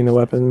 doing the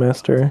weapon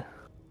master.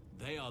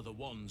 They are the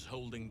ones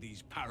holding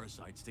these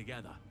parasites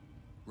together.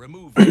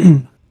 Remove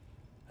them,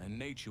 and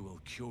nature will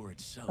cure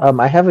itself.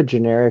 I have a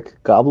generic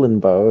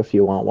goblin bow if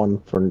you want one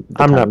for the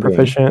I'm not time being.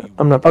 proficient.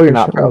 I'm not Oh, you're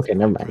proficient. not? Okay,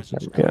 never mind.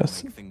 Never mind.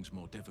 Yes. Make things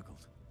more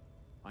difficult.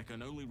 I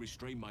can only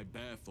restrain my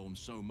bear form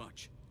so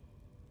much.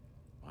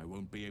 I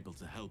won't be able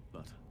to help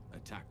but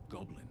attack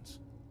goblins.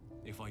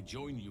 If I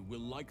join you, we'll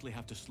likely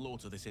have to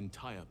slaughter this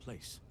entire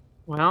place.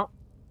 Well,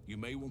 You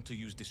may want to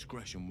use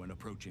discretion when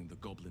approaching the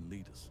goblin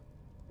leaders.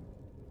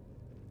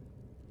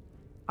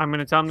 I'm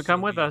gonna tell him to come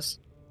So with be it. us.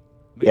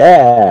 May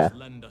Yeah. the gods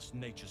lend us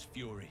nature's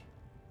fury.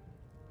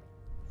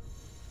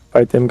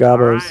 Fight them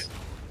gobos. Alright.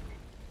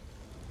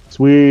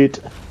 Sweet.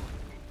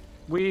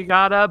 We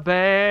got a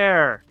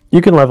bear.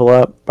 You can level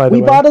up, by the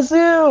We way. bought a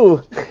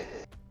zoo.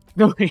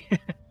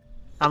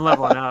 I'm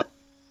leveling up.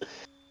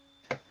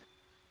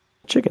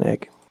 Chicken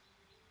egg.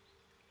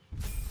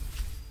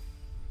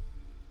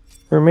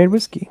 Mermaid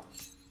whiskey.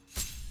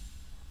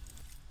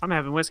 I'm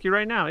having whiskey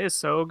right now. It's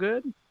so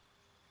good.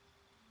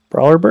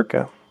 Brawler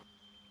Burka.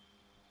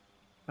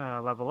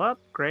 Level up.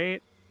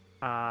 Great.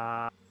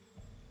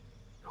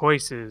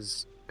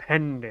 Choices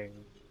pending.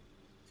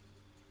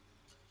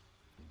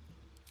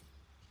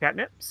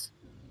 Catnips?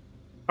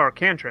 Or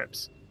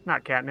cantrips.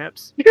 Not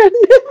catnips.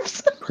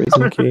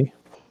 Prison key.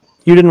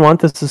 You didn't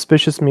want the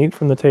suspicious meat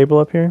from the table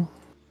up here?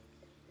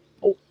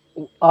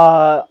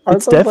 Aren't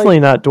It's definitely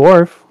like, not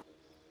dwarf.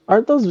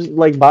 aren't those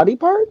like body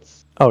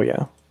parts? Oh,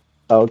 yeah.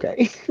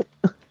 Okay.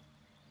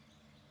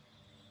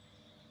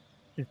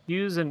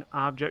 Infuse an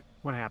object.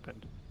 What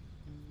happened?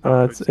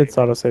 It's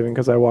auto-saving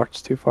because I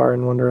walked too far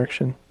in one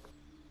direction.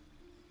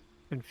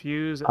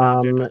 Infuse an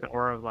object with an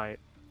aura of light.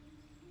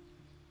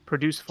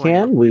 Produce flame.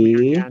 Can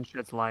we And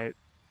sheds light.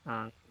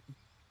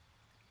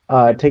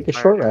 take a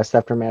short rest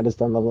after Matt is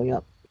done leveling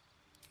up?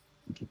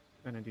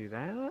 Gonna do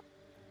that.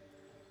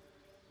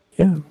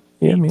 Yeah,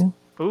 yeah, man.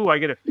 Ooh, I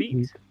get a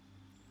feat.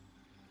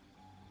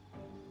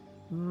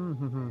 I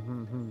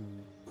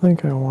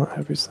think I want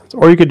heavy sense.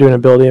 Or you could do an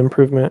ability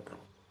improvement.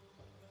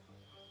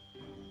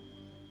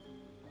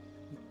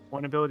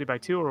 One ability by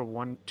 2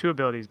 or two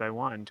abilities by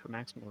 1 to a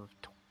maximum of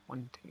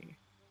 20.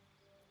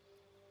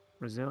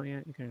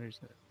 Resilient, you can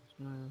resist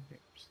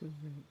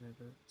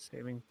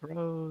saving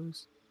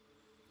throws.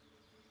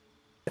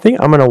 I think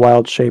I'm gonna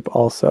wild shape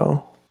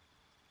also.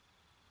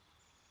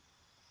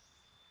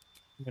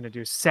 I'm gonna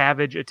do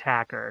Savage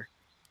Attacker.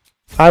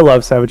 I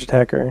love Savage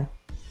Attacker.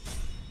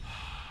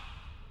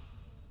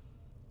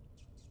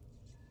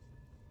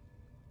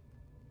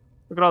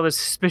 Look at all this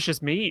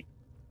suspicious meat.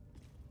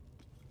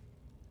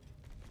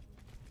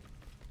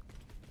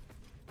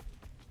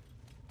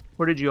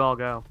 Where did you all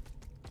go?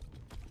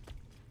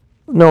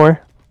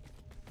 Nowhere.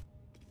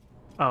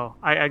 Oh,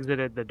 I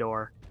exited the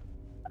door.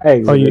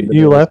 Oh,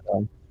 you left?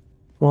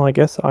 Well, I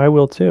guess I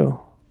will too.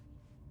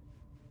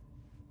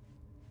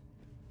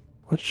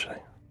 What should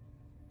I?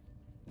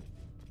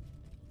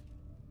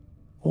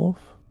 Wolf?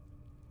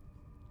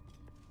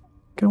 I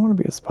think I want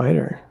to be a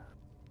spider.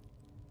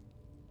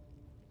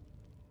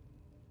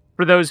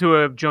 For those who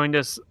have joined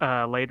us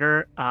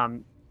later,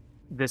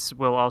 this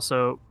will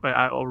also,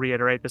 I'll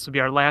reiterate, this will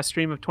be our last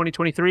stream of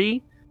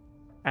 2023.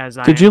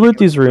 Did you loot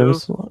these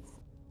rooms?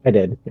 I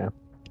did, yeah.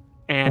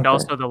 And Okay.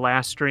 also the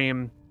last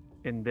stream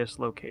in this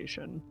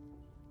location.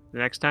 The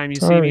next time you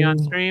see me on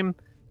stream,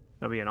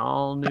 it'll be an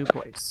all new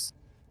place.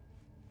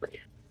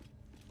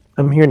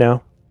 I'm here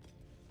now.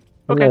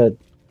 I'm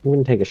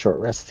gonna take a short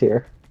rest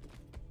here.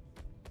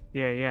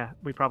 Yeah,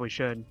 we probably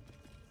should.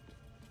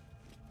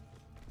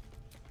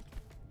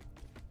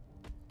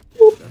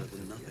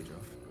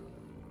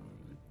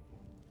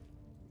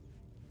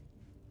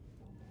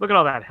 Look at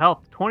all that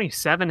health.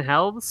 27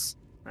 healths?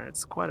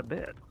 That's quite a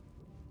bit.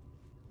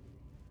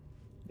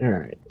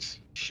 Alright.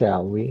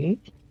 Shall we?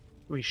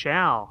 We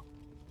shall.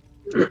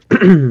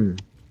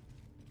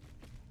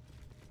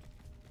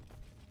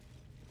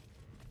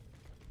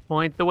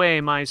 Point the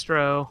way,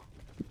 Maestro.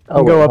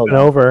 You go up and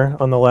over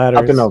on the ladders.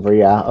 Up and over,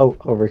 yeah. Oh,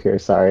 over here,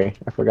 sorry.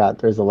 I forgot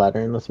there's a ladder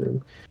in this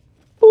room.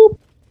 Boop.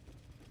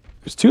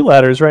 There's 2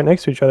 ladders right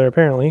next to each other,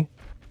 apparently.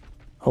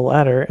 A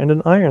ladder and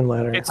an iron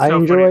ladder. It's I so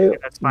enjoy funny to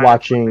get that spider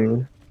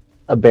watching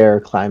a bear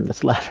climb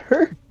this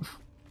ladder.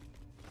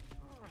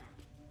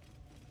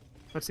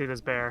 Let's see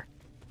this bear.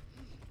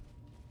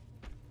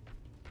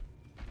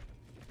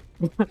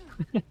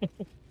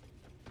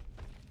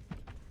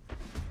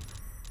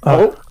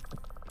 Oh.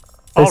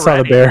 I saw the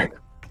Already? bear.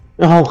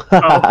 Oh.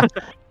 Oh.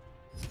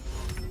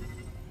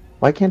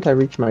 Why can't I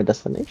reach my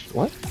destination?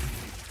 What?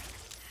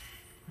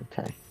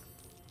 Okay.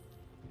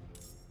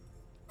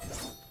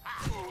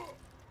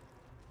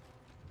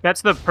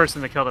 That's the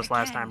person that killed us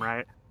last time,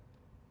 right?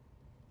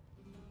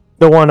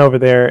 The one over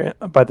there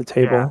by the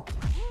table.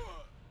 Yeah.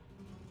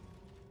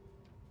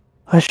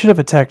 I should have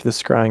attacked the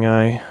scrying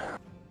eye.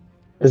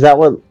 Is that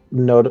what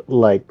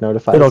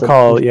notifies? It'll it?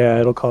 call, yeah,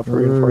 it'll call for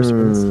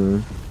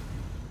reinforcements.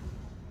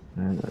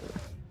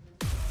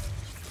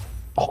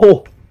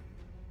 Oh,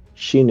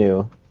 she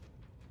knew.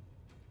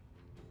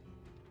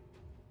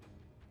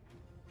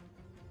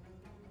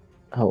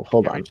 Oh,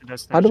 hold on.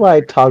 How do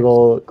I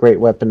toggle Great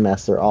Weapon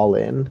Master all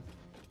in?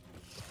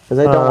 Because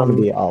I don't want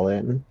to be all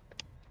in.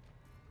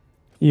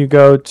 You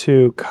go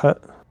to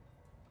cut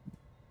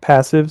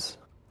passives.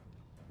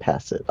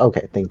 Passive.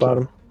 Okay, thank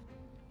Bottom. you.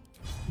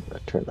 I'm gonna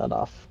turn that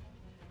off.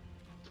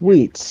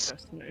 Sweet.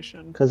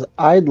 Destination. Because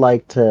I'd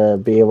like to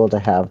be able to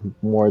have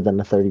more than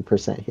a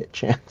 30% hit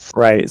chance.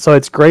 Right, so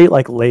it's great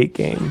like late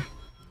game.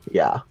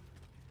 Yeah.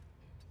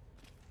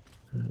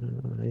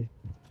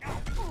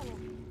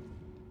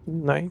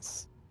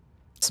 Nice.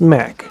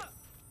 Smack.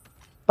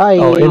 Bye.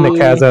 Oh, in the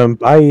chasm.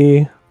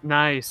 Bye.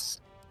 Nice.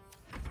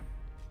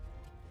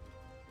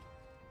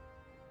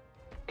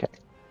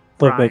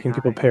 Love Right, making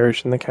people right.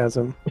 perish in the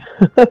chasm.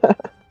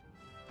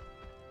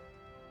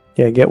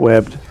 Yeah, get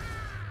webbed.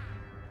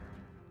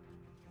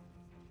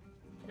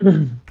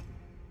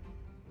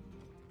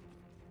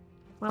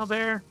 Well,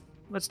 Bear,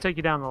 let's take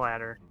you down the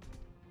ladder.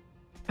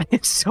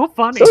 It's so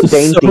funny. So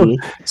dainty.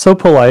 So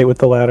polite with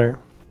the ladder.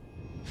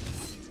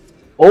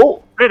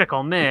 Oh,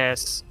 Critical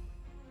miss.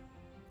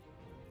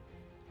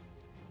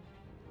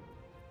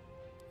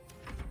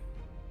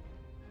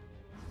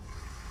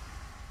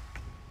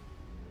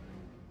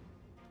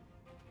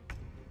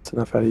 That's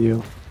enough out of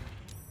you.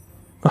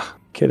 Ugh,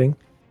 kidding.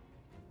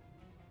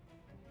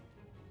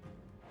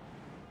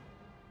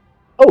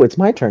 oh, it's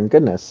my turn.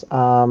 Goodness.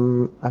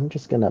 I'm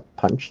just gonna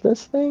punch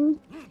this thing.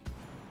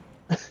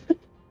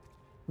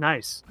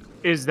 Nice.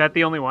 Is that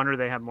the only one, or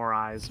they have more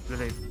eyes? Do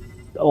they?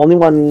 The only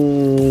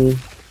one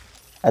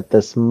at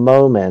this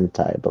moment,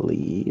 I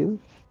believe.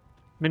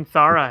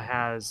 Minthara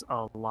has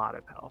a lot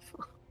of health.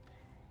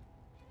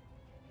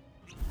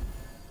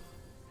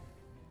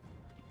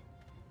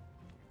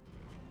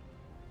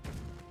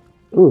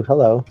 Ooh,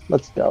 hello.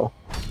 Let's go.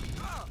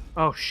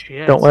 Oh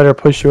shit! Don't let her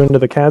push you into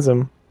the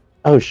chasm.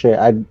 Oh shit!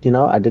 I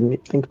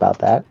didn't think about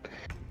that.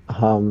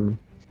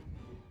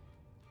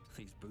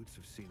 These boots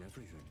have seen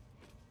everything.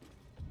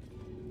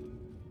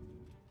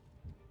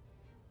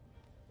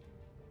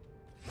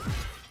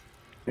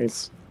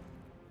 Nice.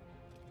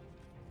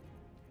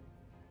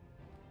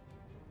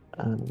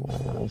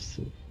 Let's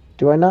see.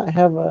 Do I not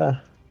have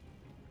a?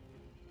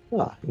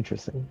 Oh,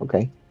 interesting.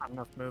 Okay. Not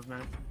enough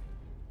movement.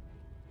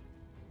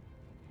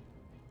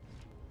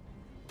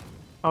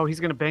 Oh, he's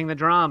gonna bang the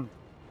drum.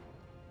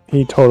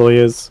 He totally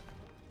is.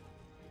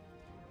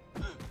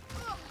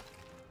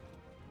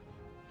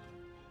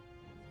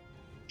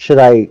 Should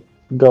I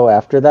go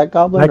after that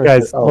goblin? That or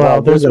guy's- should- oh,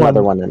 well, there's there's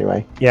another one- one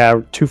anyway.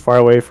 Yeah, too far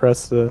away for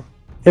us to...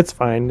 It's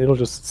fine. It'll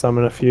just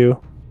summon a few.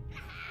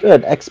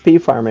 Good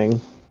XP farming.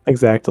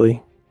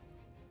 Exactly.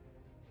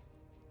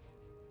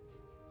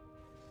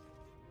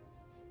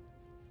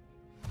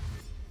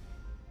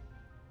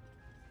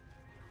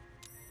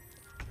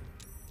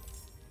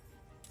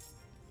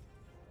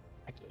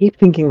 I keep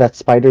thinking that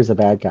Spider's a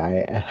bad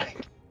guy, and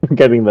I'm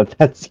getting that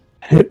that's.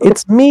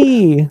 It's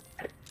me!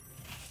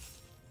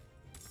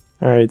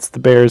 Alright, it's the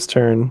bear's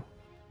turn.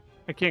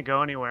 I can't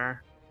go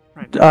anywhere.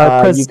 Right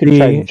now. Press You could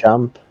try D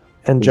jump.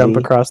 and jump Z.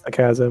 across the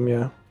chasm,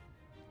 yeah.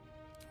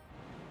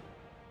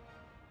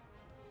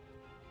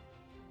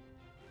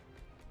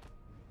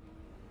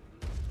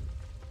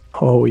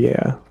 Oh,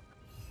 yeah.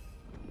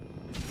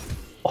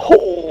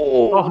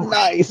 Oh,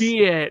 nice.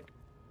 Shit.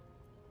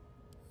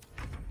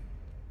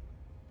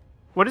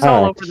 What is All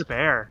all right. over the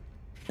bear?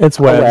 It's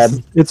A webs.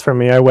 web. It's for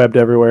me. I webbed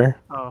everywhere.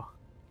 Oh.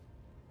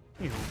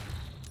 Ew.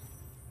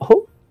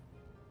 Oh,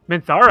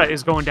 Minthara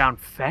is going down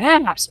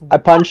fast. I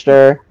punched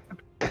her.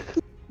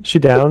 She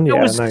down? That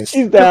Yeah, was nice.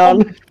 She's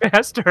down.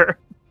 faster.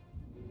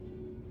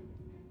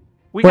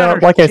 We Well, got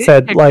our like I shit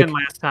said, kicked like- in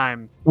last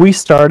time. We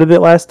started it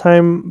last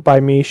time by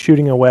me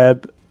shooting a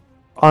web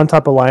on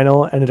top of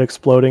Lionel and it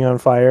exploding on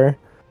fire.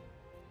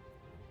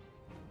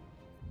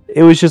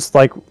 It was just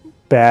like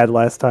bad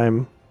last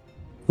time.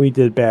 We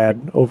did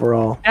bad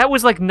overall. That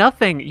was like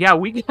nothing. Yeah,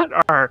 we got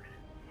our.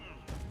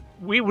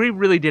 We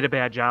really did a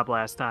bad job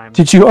last time.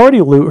 Did you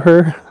already loot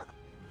her?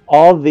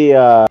 All the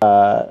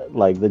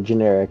like the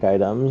generic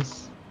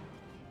items.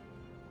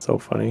 So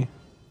funny.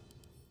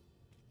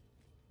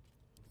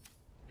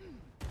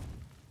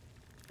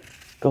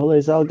 Go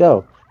Lazel,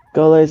 go.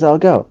 Go Lazel,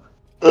 go.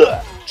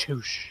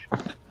 Choosh.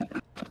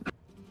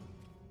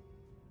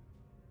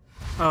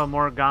 Oh,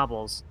 more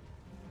gobbles.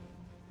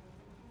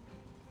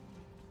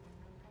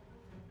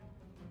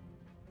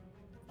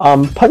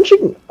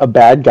 Punching a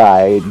bad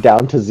guy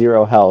down to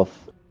 0 health.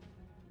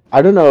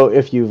 I don't know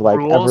if you've like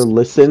Rules? ever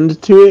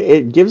listened to it.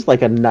 It gives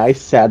like a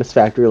nice,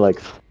 satisfactory like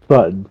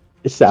thud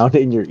sound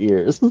in your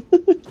ears.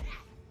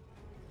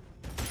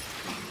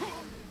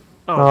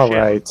 Oh, All shit.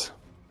 right.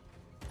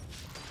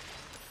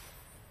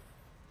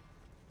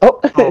 Oh,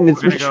 Oh, and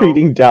it's we're gonna go-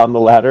 retreating down the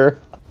ladder.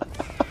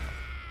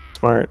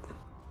 Smart.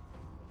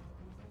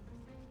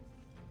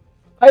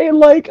 I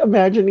like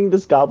imagining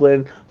this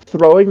goblin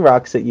throwing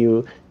rocks at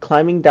you,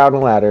 climbing down a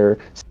ladder,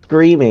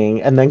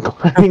 screaming, and then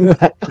climbing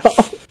back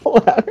up the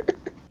ladder.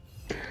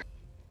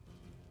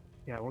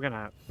 Yeah, we're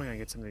gonna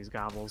get some of these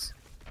gobbles.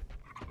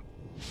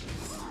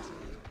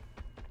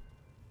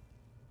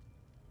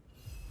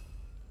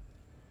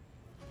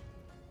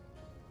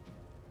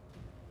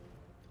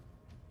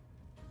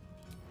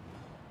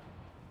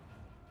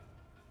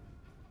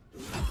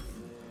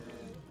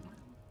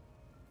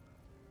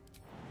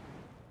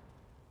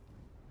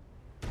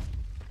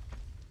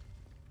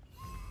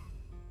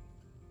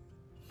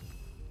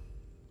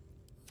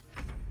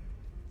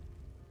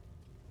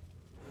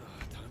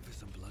 Time for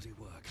some bloody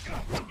work.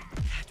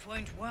 That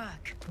won't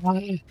work. What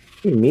do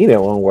you mean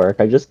it won't work?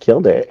 I just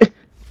killed it.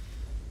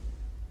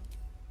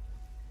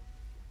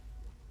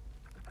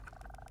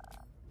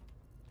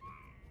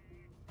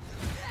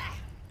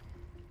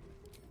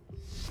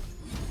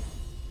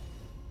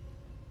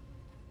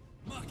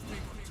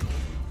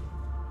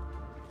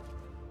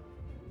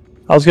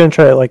 I was gonna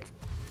try to like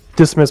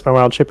dismiss my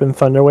wild shape and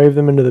thunder wave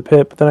them into the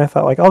pit, but then I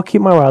thought like I'll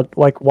keep my wild,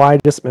 like why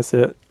dismiss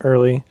it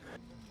early?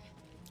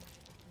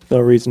 No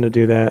reason to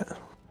do that.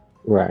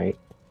 Right.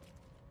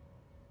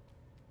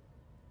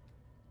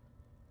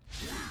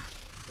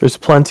 There's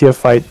plenty of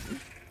fight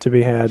to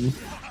be had.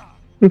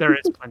 There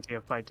is plenty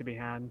of fight to be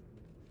had.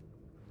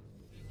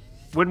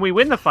 When we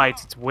win the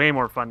fights, it's way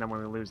more fun than when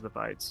we lose the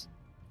fights.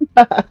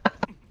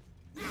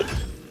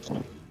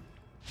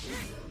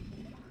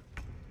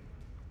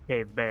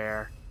 Cave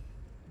bear.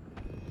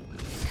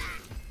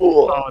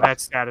 Oh,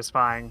 that's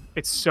satisfying.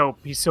 He's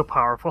so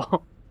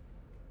powerful.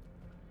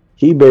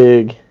 He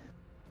big.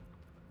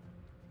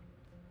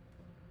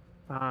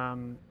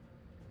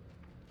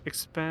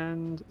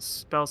 Expend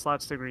spell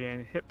slots to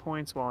regain hit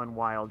points while in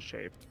wild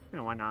shape.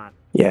 Yeah, why not?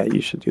 Yeah,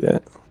 you should do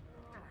that.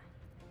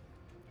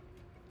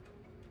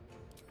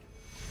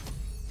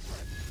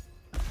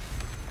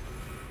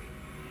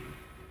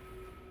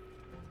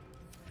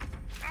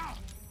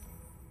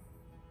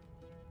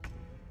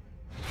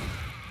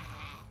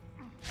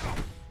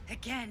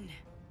 Again.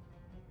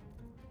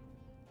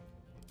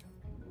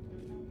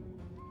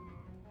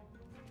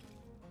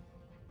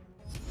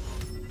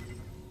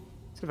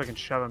 See if I can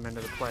shove him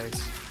into the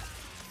place.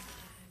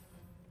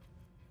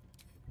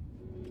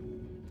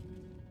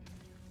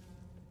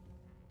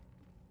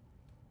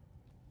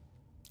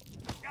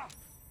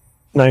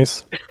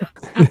 Nice.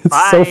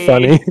 It's so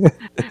funny.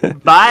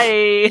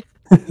 Bye.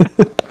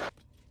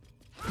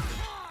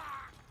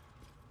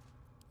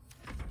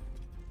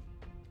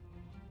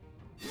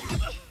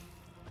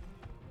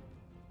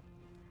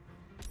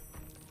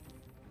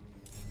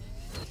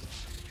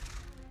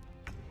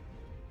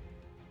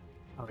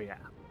 Oh yeah.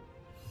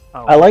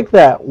 Oh. I like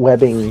that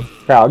webbing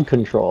crowd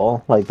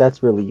control. Like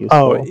that's really useful.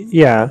 Oh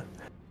yeah,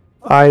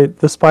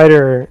 the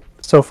spider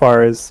so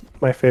far is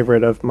my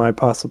favorite of my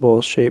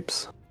possible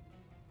shapes.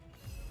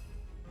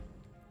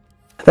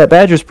 That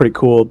badger's pretty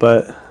cool,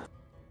 but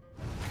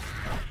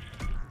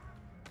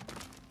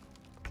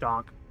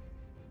Donk.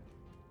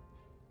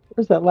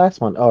 Where's that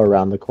last one? Oh,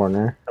 around the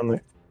corner.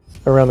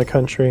 around the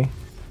country.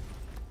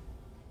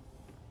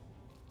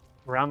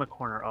 Around the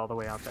corner, all the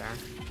way out there.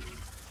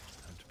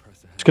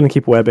 Just gonna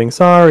keep webbing.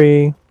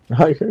 Sorry.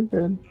 Oh, you're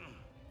good.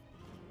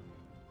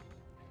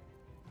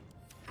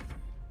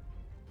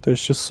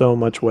 There's just so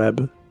much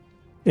web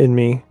in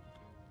me,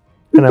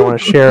 and I want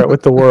to share it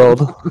with the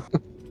world.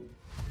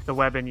 The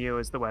web in you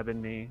is the web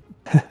in me.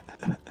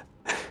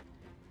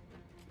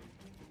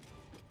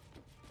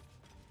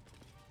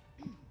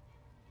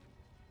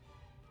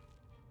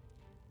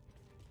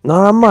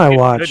 Not on my It's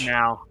watch. good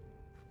now.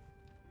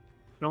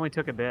 It only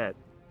took a bit.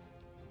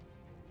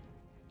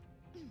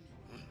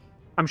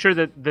 I'm sure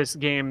that this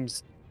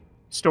game's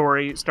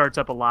story starts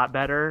up a lot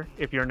better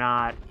if you're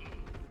not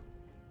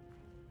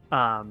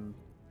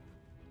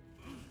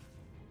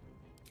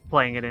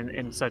playing it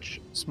in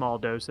such small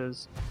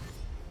doses.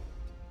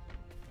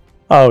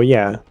 Oh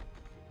yeah.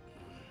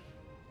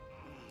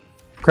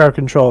 Crowd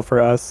control for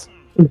us.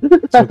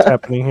 That's what's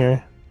happening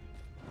here.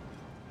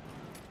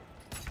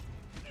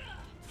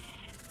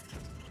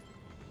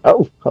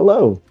 Oh,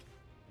 hello.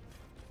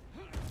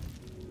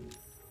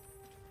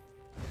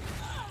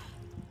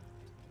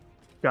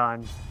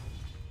 Done.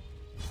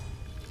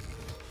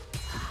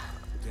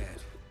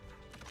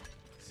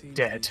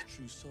 Dead.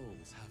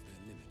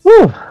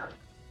 Whew.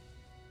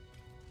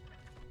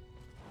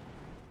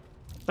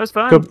 That's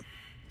fun.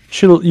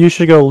 You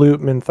should go loot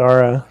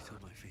Minthara.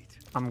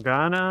 I'm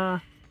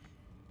gonna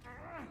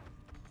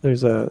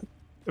There's a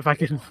if I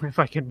can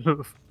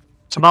move.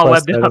 it's I'm all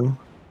quest webbed up. item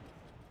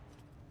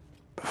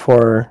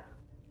before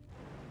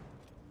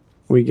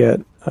we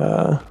get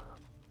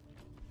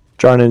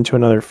drawn into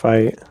another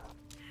fight.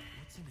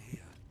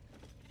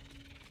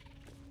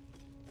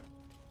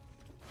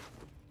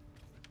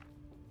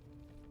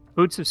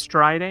 Boots of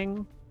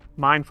Striding,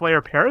 Mind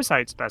Flayer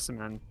Parasite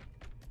Specimen,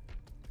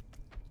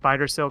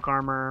 Spider Silk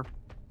Armor,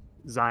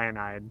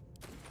 Cyanide.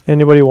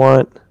 Anybody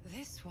want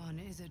This one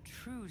is a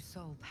true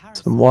soul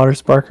some water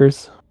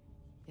sparkers?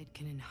 It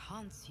can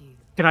enhance you.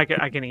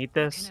 I can eat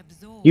this?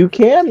 You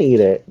can eat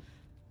it.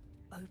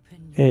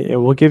 It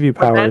will give you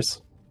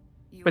powers.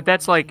 But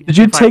that's like. Did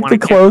you if I take wanna the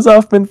get- clothes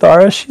off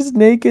Minthara? She's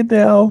naked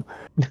now.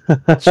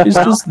 She's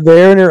just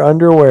there in her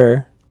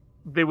underwear.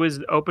 It was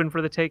open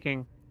for the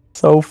taking.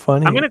 So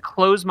funny. I'm gonna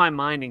close my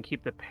mind and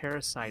keep the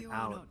parasite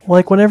out.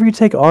 Like whenever you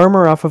take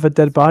armor off of a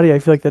dead body, I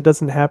feel like that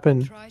doesn't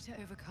happen.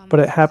 But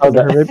it happened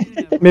to her.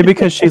 Maybe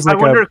because she's I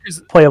like wonder a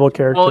 'cause- playable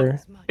character. Well,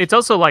 it's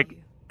also like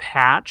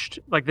patched.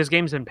 Like this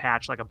game's been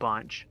patched like a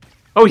bunch.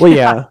 Oh Well, yeah.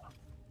 yeah.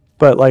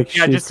 But like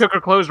Yeah, she's just took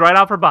her clothes right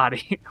off her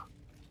body.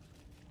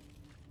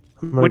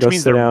 I'm gonna Which go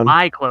means sit they're down.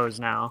 my clothes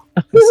now.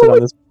 Sit on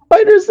this.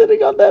 Spider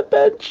sitting on that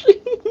bench.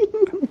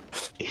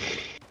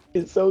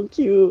 It's so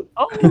cute.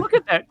 Oh, look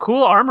at that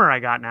cool armor I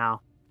got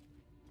now.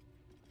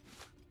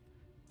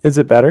 Is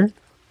it better?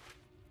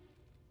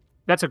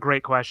 That's a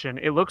great question.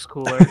 It looks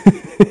cooler.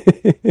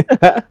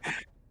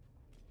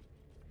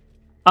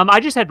 I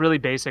just had really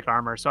basic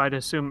armor, so I'd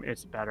assume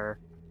it's better.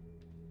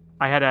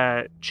 I had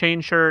a chain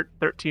shirt,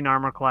 13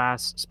 armor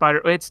class,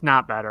 spider. It's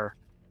not better.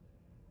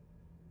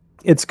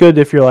 It's good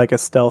if you're like a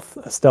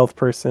stealth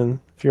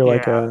person. If you're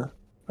like Yeah.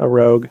 a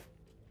rogue.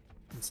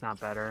 It's not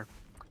better.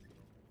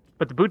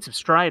 But the boots of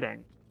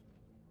striding.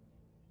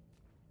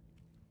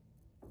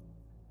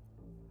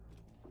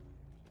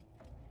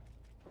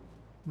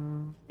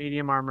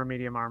 Medium armor,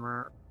 medium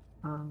armor.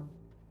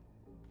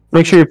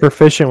 Make sure you're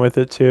proficient with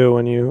it too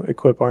when you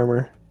equip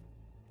armor.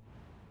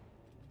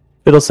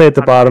 It'll say at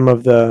the bottom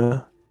of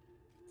the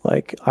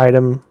like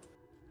item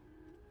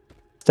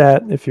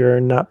stat if you're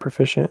not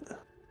proficient.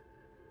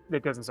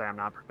 It doesn't say I'm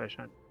not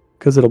proficient.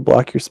 Because it'll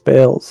block your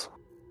spells.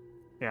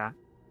 Yeah.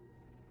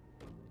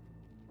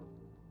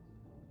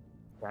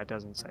 Yeah, it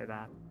doesn't say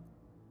that.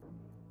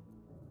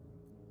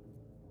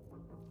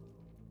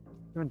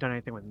 I haven't done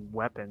anything with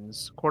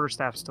weapons.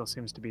 Quarterstaff still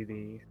seems to be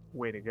the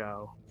way to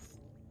go.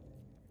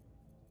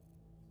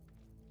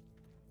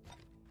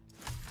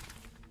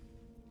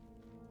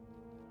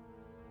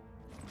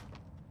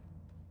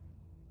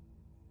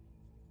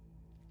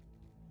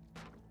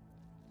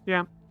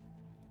 Yeah,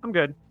 I'm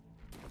good.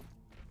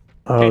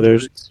 Oh, Change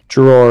there's boots.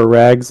 Drawer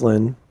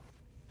Ragslin.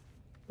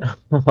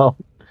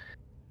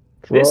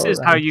 This is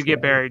how you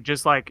get buried,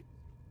 just like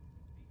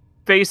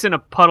face in a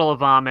puddle of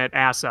vomit,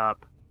 ass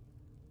up.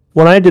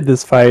 When I did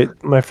this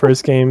fight, my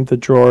first game, the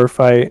Drawer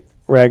fight,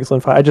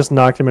 Ragslin fight, I just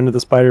knocked him into the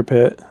spider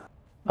pit.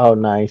 Oh,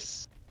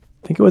 nice.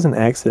 I think it was an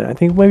accident. I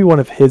think maybe one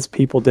of his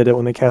people did it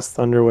when they cast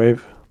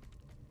Thunderwave.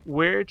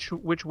 Where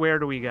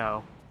do we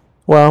go?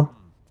 Well,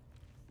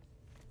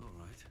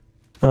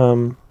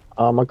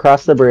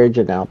 across the bridge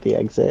and out the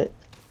exit.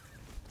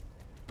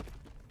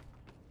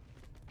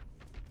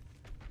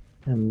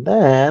 And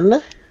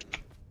then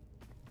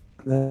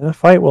a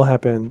fight will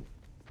happen.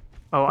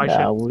 Oh, I Yeah,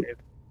 should we- save.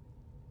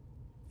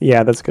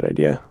 Yeah, that's a good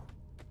idea.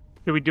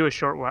 Should we do a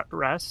short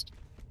rest?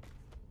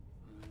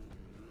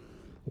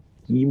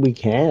 we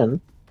can.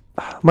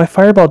 My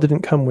fireball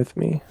didn't come with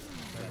me.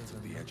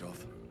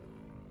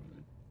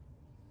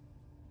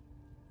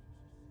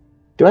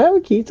 Do I have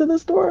a key to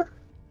this door?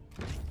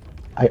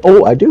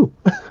 I do.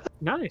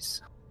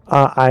 Nice.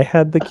 I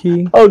had the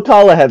key. Oh,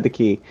 Tala had the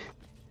key.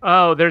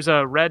 Oh, there's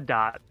a red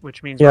dot,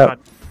 which means Yep. we're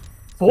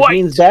about... Which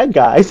means bad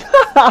guys.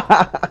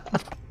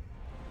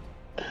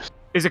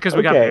 Is it because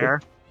we got Okay.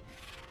 bear?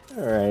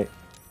 All right.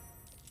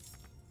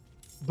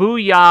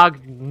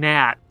 Booyag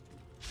Nat.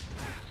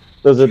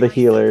 Those are the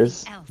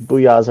healers.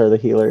 Booyahs are the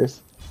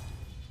healers.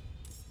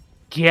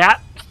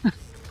 Gat.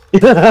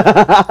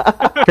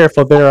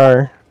 Careful, there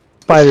are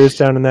spiders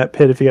down in that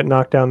pit. If you get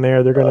knocked down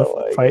there, they're gonna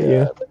Oh my fight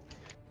you. God.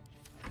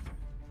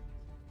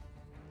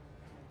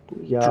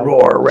 Booyah.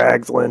 Drawer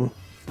Ragslin.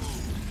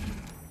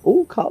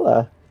 Ooh,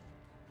 Kala.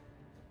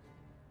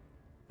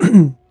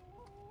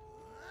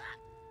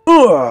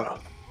 Ugh.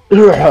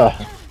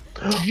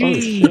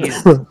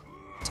 Jeez.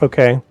 It's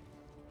okay.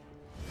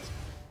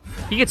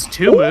 He gets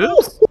 2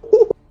 moves?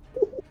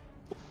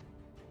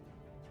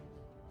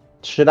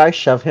 Should I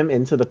shove him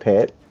into the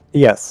pit?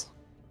 Yes.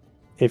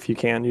 If you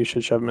can, you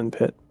should shove him in the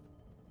pit.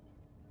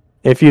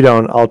 If you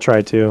don't, I'll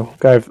try to.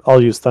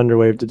 I'll use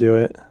Thunderwave to do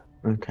it.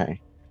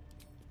 Okay.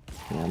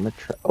 Yeah, I'm gonna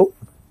try. Oh,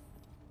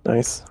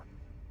 Nice.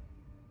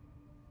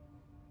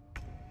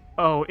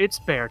 Oh, it's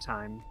bear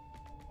time.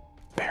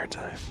 Bear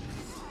time.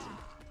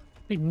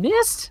 We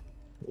missed?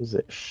 is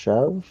it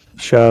shove?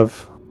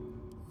 Shove.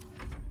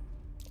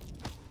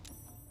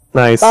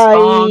 Nice.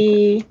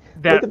 Bye.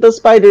 That Look at the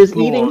spiders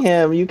rules. eating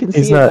him. You can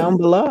He's see not- it down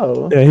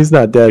below. Yeah, he's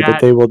not dead, but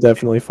That- they will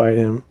definitely fight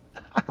him.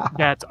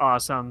 That's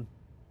awesome.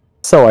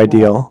 So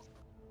ideal.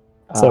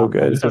 So I'm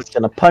good. just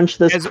gonna punch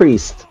this As-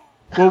 priest.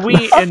 What we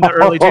in the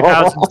early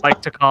 2000s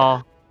like to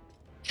call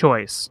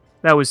choice.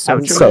 That was so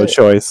I'm choice. So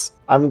choice.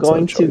 I'm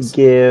going to choice.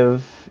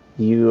 give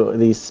you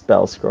these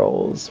spell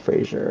scrolls,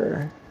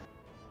 Fraser,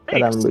 that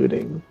I'm Thanks.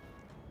 looting.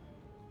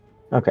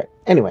 Okay.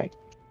 Anyway,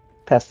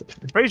 pass the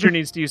turn. Fraser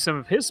needs to use some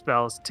of his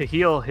spells to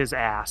heal his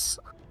ass.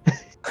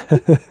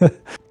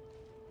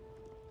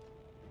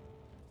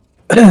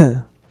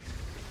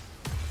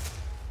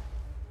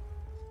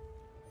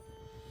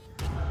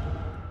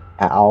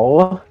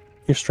 Ow.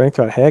 Your strength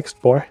got hexed,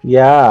 boy.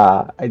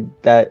 Yeah,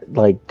 that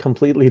like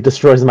completely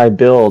destroys my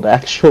build.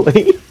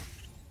 Actually.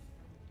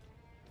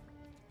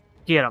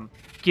 Get him.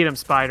 Get him,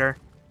 spider.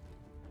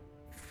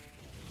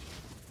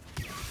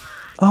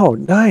 Oh,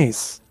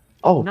 nice.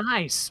 Oh,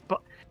 Nice.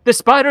 The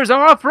spiders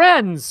are our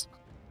friends.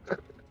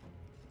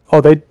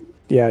 Oh,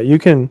 yeah, you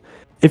can,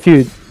 if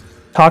you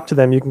talk to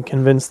them, you can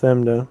convince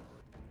them to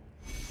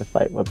to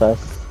fight with us.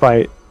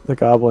 fight the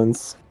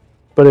goblins.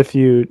 But if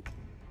you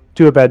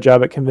do a bad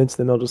job at convincing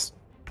them, they'll just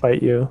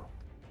fight you.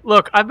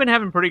 Look, I've been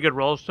having pretty good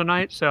rolls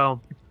tonight, so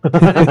I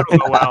think it'll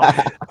go well.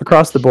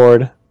 Across the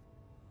board.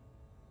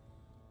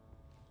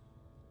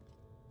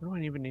 Where do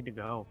I even need to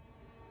go?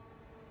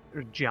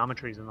 There's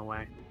geometry's in the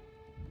way.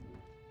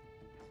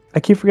 I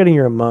keep forgetting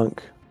you're a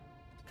monk.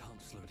 Can't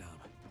slow down.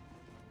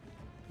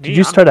 Did Me,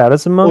 you I'm- start out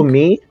as a Oh, monk?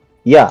 me?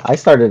 Yeah, I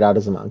started out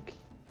as a monk.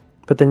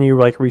 But then you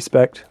like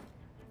respect.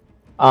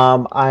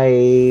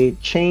 I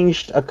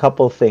changed a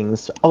couple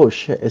things. Oh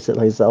shit, is it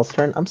Lae'zel's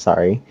turn? I'm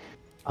sorry.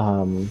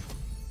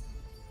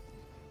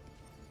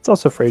 It's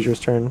also Fraser's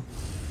turn.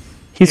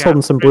 He's Yeah,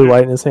 holding some blue Fraser.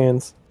 light in his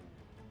hands.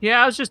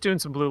 Yeah, I was just doing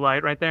some blue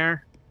light right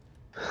there.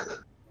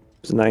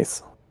 It's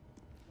nice.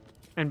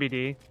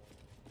 NBD.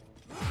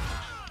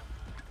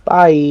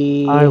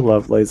 Bye. I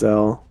love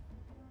Lae'zel.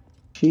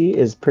 She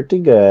is pretty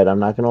good, I'm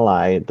not gonna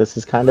lie. This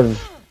is kind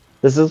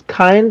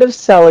of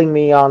selling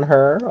me on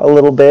her a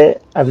little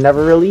bit. I've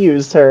never really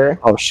used her.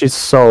 Oh, she's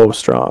so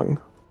strong.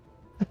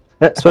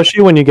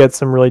 Especially when you get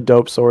some really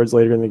dope swords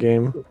later in the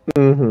game.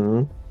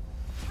 Mm-hmm.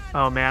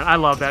 Oh man, I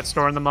love that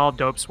store in the mall,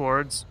 Dope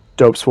Swords.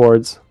 Dope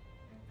swords.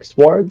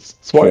 Swords?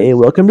 Hey,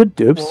 welcome to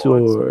Dope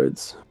Swords.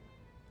 Swords.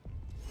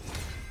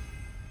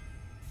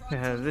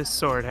 Yeah, this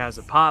sword has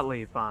a pot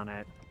leaf on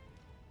it.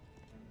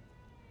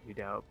 Be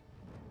dope.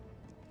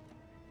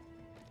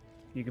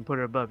 You can put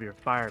it above your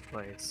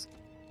fireplace.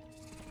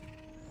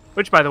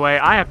 Which, by the way,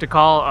 I have to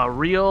call a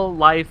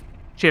real-life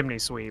chimney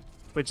sweep,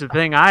 which is a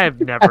thing I have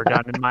never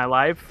done in my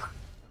life.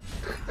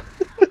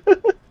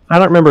 I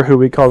don't remember who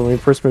we called when we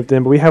first moved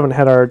in, but we haven't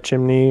had our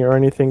chimney or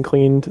anything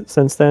cleaned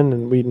since then,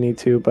 and we need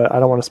to, but I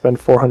don't want to spend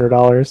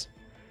 $400.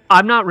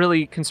 I'm not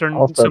really concerned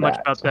Also so much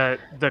that. about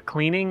the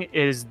cleaning,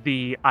 is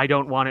the I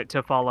don't want it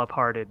to fall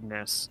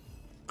apartedness.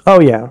 Oh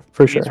yeah,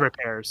 for sure. Needs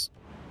repairs.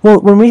 Well,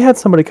 when we had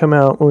somebody come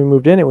out when we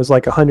moved in, it was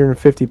like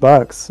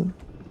 $150.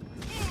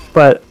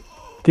 But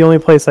the only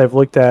place I've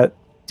looked at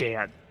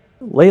Dad.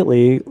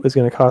 lately is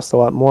going to cost a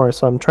lot more,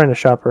 so I'm trying to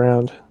shop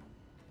around.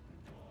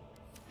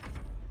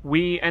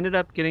 We ended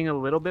up getting a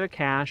little bit of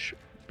cash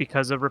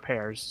because of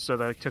repairs, so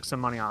that took some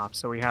money off.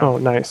 So we have Oh,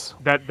 nice.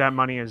 that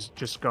money is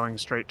just going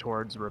straight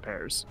towards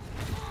repairs.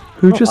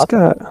 Who just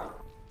got?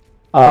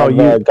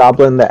 The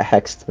goblin that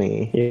hexed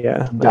me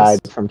Yeah, died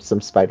nice. from some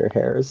spider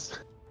hairs.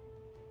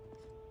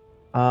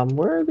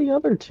 Where are the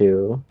other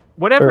two?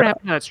 Whatever Or-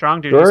 happened to that strong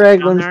dude? Is he down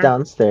Doraglin's there?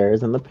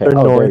 downstairs in the pit. They're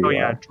Oh, there north. you Oh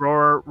yeah, are.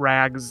 Dror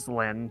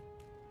Ragslin.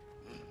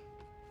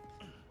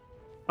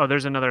 Oh,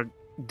 there's another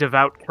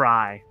devout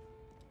cry.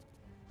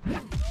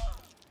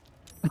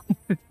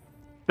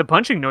 The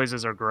punching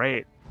noises are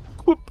great.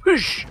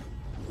 Whoopoosh.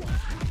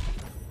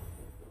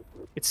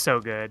 It's so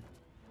good.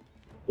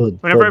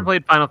 Whenever I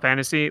played Final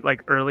Fantasy,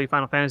 like early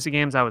Final Fantasy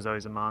games, I was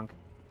always a monk.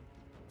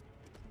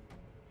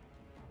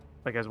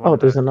 Like as one. Oh, of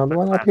there's the another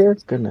one up here?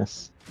 classes.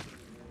 Goodness.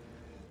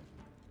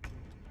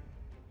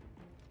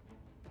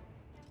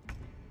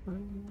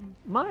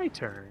 My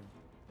turn.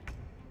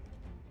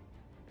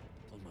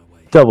 On my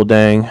way. Double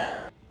dang.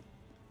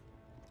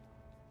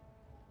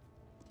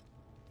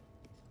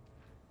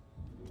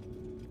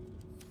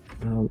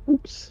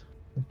 Oops.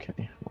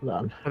 Okay, hold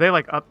on. Are they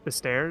like up the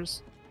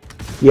stairs?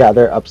 Yeah,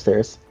 they're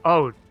upstairs.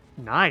 Oh,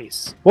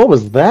 nice. What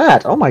was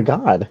that? Oh my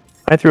god.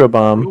 I threw a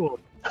bomb. Cool.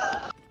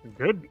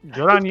 Good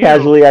on you.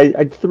 Casually,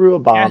 I threw a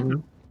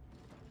bomb.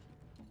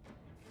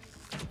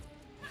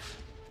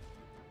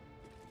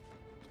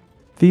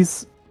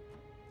 These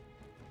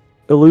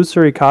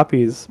illusory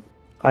copies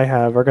I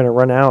have are going to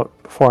run out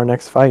before our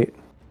next fight.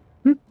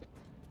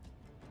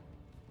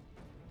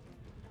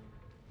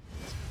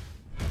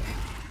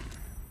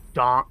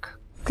 Donk.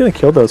 I'm going to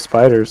kill those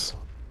spiders.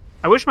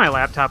 I wish my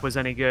laptop was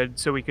any good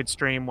so we could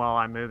stream while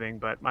I'm moving,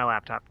 but my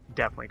laptop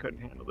definitely couldn't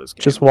handle this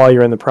game. Just while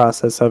you're in the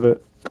process of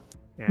it.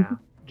 Yeah,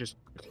 just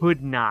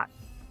could not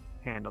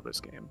handle this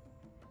game.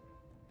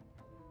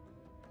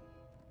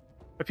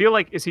 I feel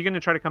like, is he going to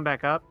try to come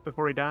back up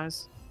before he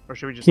dies? Or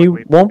should we just He like,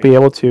 wait for won't him? be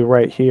able to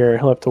right here.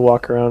 He'll have to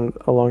walk around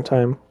a long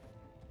time.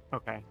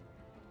 Okay.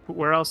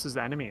 Where else is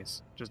the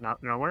enemies? Just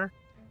not nowhere?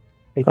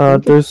 I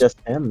think there's- it's just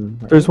him.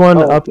 right? There's one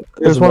Oh, up.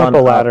 There's one up a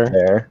ladder.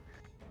 there.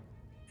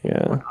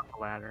 Yeah. One on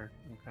the ladder.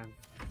 Okay.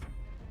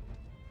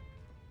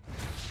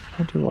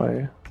 How do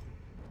I?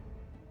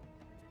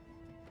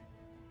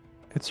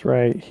 It's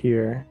right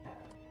here.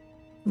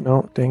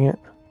 No, dang it.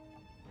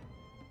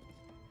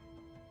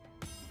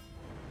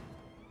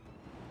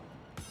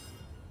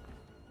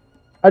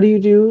 How do you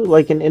do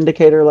like an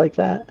indicator like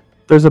that?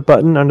 There's a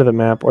button under the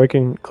map, or you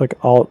can click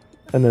Alt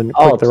and then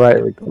click Alt, the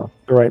there we go.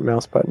 right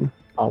mouse button.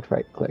 Alt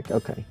right click.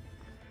 Okay.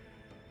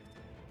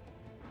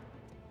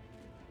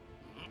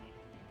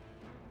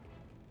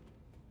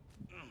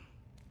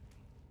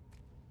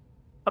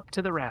 Up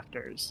to the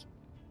rafters.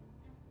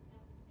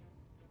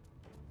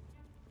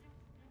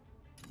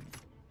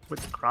 With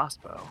the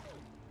crossbow.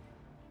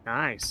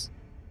 Nice.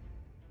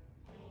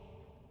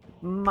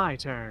 My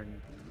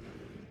turn.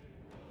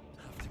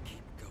 Have to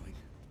keep going.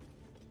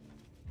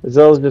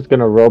 Zill's just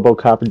gonna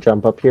RoboCop and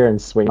jump up here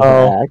and swing Oh.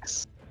 her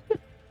axe.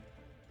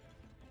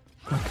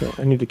 Okay,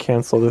 I need to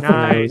cancel the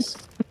Nice.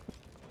 thing.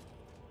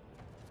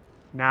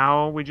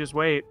 Now we just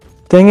wait.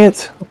 Dang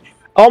it!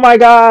 Oh my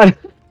god!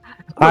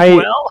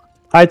 Well,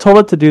 I told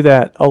it to do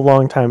that a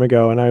long time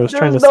ago, and I was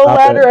trying to There's no stop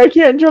ladder. it. I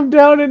can't jump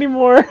down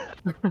anymore.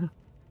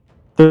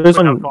 There's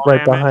Without one fall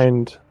right damage.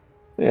 behind.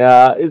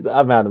 Yeah,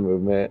 I'm out of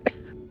movement.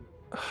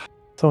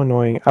 So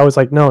annoying. I was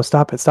like, no,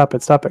 stop it, stop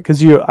it, stop it,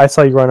 because I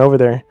saw you run over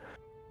there.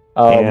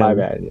 Oh my And-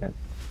 bad. Yeah.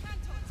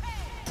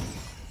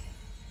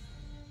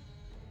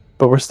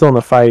 but we're still in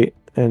the fight,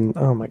 and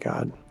oh my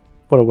god,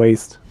 what a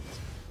waste.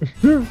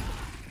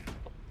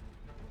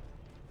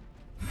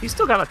 He's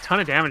still got a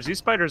ton of damage. These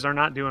spiders are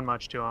not doing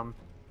much to him.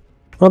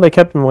 Well, they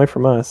kept him away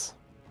from us.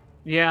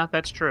 Yeah,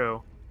 that's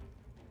true.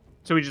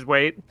 So we just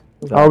wait?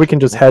 Or we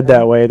can just head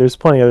that way. There's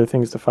plenty of other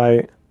things to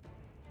fight.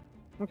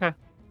 Okay.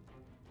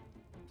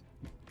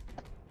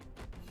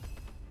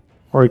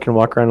 Or you can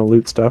walk around and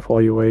loot stuff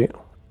while you wait.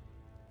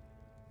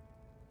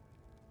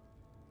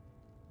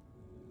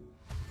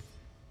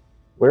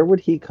 Where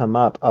would he come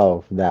up?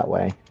 Oh, that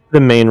way.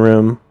 The main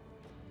room.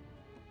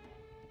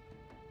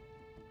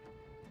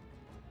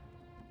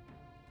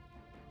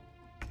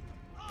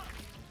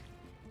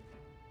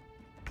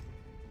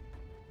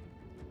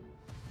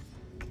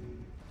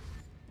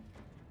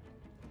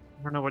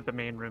 I don't know what the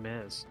main room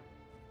is.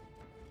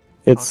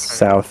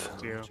 It's I'll try to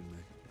south. do.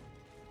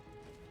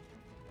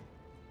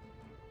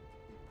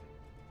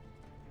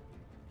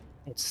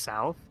 It's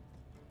south?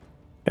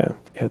 Yeah,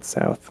 it's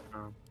south.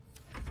 Oh.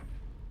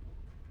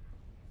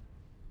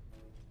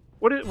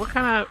 What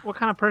kind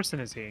of person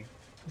is he?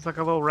 He's like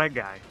a little red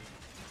guy.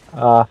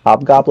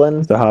 Hobgoblin.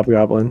 It's the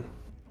hobgoblin.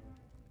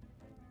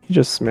 He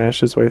just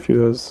smashed his way through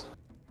those.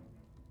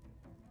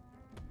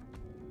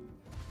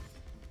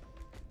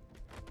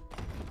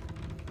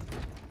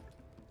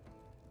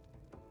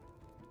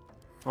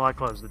 Well, I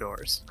closed the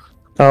doors.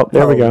 Oh,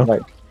 there we go.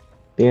 Like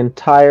the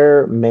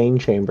entire main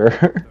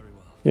chamber.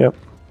 Yep.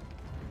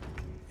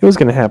 It was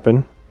gonna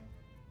happen.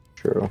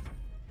 True.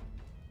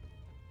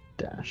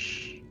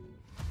 Dash.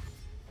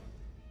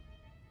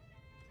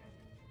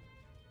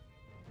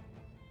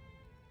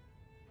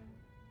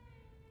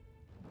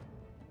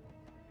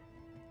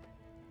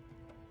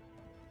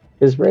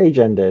 His rage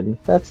ended.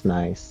 That's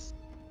nice.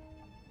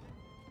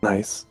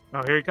 Nice.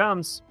 Oh, here he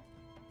comes.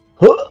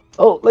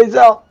 Oh, lays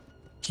out.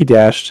 He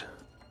dashed.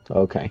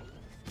 Okay.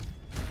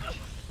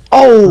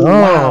 Oh,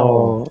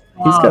 wow.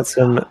 He's got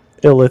some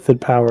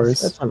illithid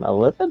powers. That's some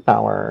illithid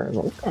powers.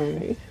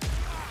 Okay.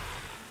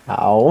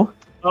 Ow.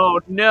 Oh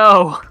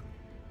no!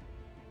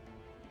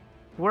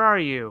 Where are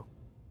you?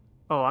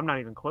 Oh, I'm not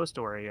even close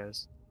to where he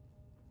is.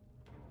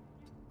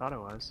 Thought I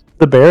was.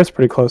 The bear is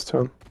pretty close to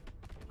him.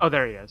 Oh,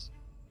 there he is.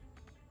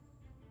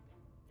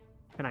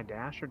 Can I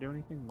dash or do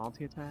anything?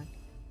 Multi-attack?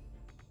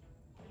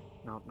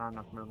 No, not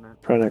enough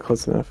movement. Probably not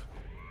close enough.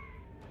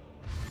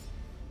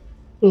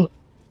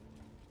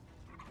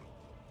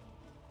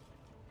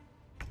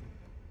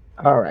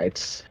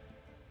 Alright.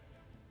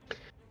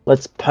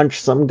 Let's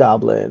punch some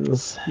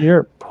goblins.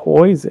 You're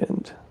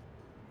poisoned.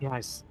 Yeah,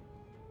 he's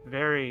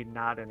very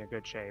not in a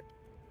good shape.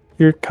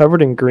 You're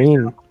covered in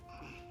green.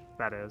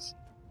 That is.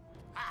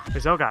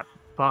 Gazelle got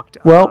fucked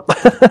up. Well,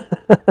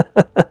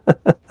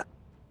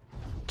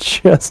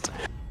 just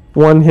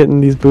one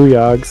hitting these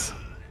booyogs.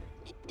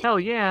 Hell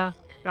yeah.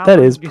 That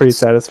is pretty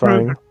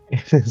satisfying.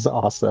 It is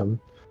awesome.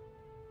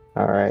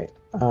 Alright.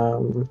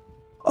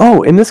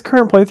 Oh, in this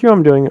current playthrough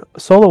I'm doing,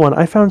 solo one,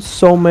 I found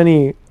so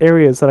many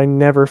areas that I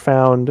never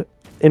found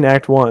in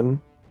Act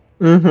 1.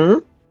 Mm-hmm.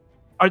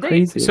 Are they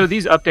Crazy. so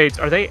these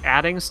updates, are they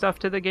adding stuff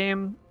to the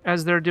game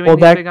as they're doing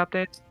these big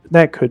updates?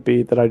 That could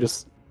be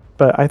that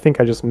but I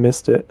think I just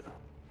missed it.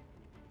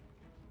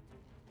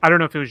 I don't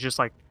know if it was just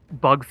like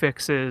bug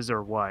fixes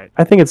or what.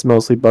 I think it's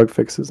mostly bug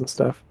fixes and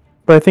stuff.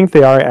 But I think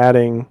they are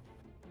adding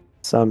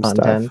some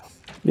Content. stuff.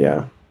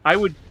 Yeah. I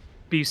would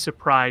be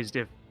surprised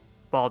if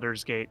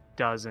Baldur's Gate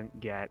doesn't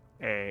get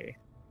a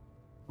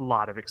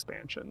lot of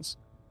expansions.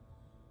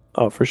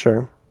 Oh, for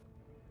sure.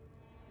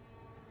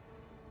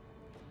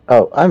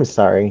 Oh, I'm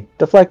sorry.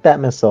 Deflect that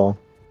missile.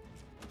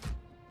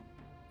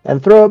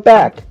 And throw it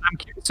back.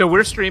 So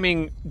we're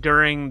streaming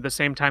during the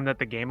same time that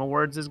the Game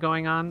Awards is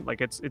going on.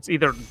 Like it's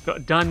either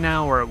done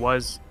now or it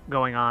was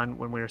going on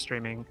when we were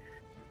streaming.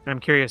 And I'm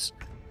curious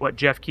what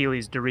Jeff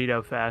Keighley's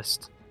Dorito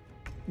Fest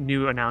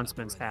new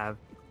announcements have.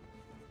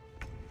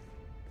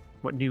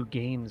 What new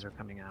games are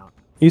coming out?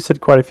 You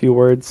said quite a few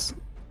words.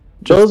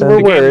 Those were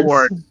The Game words.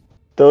 Awards.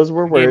 Those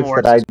were The Game words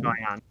Awards that I is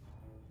going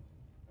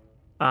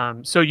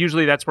on. So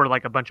usually that's where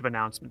like a bunch of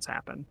announcements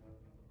happen.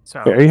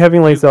 So Wait, are you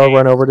having Lazelle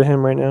run over to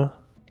him right now?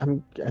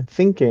 I'm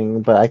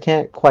thinking, but I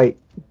can't quite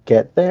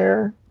get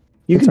there.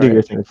 You It's can do alright.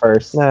 your thing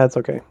first. Nah, it's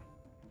okay.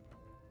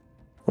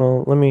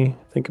 Well, let me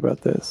think about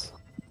this.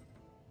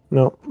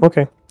 No,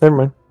 okay, never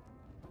mind.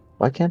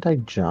 Why can't I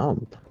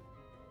jump?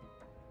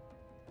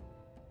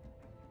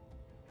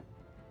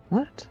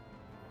 What?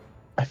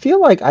 I feel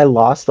like I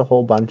lost a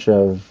whole bunch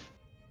of.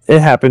 It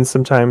happens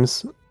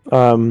sometimes.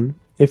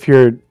 If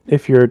your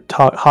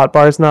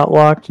hotbar's not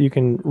locked, you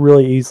can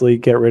really easily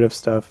get rid of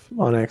stuff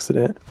on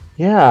accident.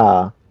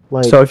 Yeah,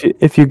 like. So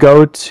if you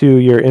go to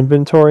your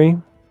inventory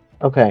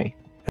Okay.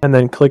 and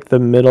then click the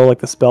middle, like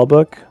the spell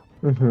book,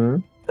 Mm-hmm.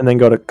 and then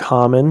go to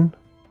common,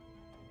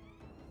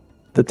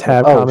 the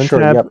tab, Oh, common sure.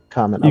 tab, Yep.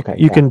 Common. you, Okay.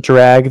 you got can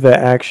drag the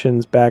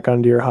actions back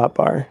onto your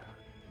hotbar.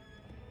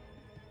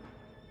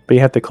 But you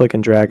have to click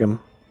and drag them.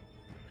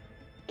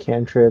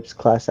 cantrips,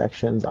 class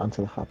actions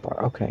onto the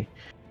hotbar. Okay.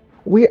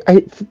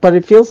 But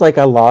it feels like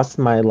I lost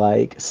my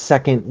like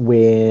second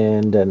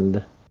wind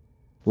and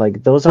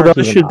like those Well, aren't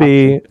those even should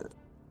be options.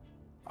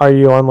 Are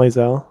you on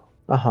Lae'zel?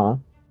 Uh-huh.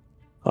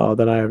 Oh,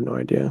 then I have no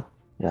idea.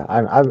 Yeah,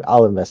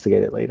 I'll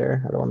investigate it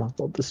later. I don't want to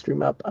hold the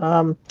stream up.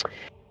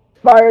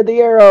 Fire the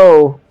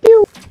arrow!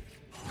 Pew!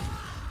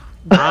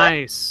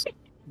 Nice.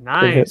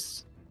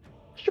 Nice.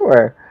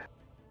 Sure.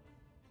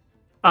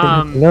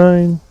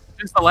 9.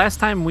 Since the last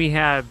time we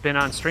have been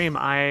on stream,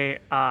 I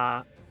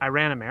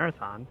ran a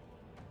marathon.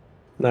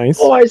 Nice.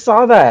 Oh, I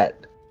saw that!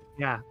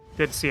 Yeah.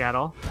 Did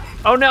Seattle.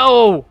 Oh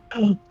no!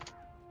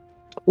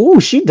 Ooh,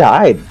 she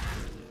died.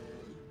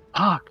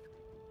 Fuck.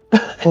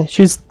 Well,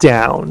 she's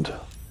downed.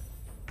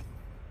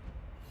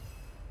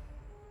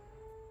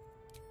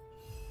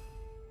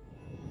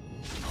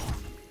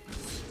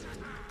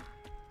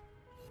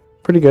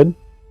 Pretty good.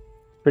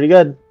 Pretty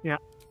good. Yeah.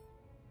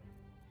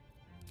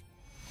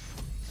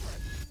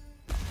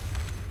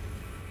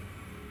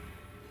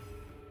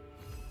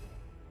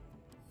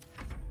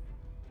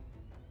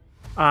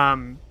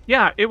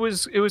 Yeah, it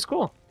was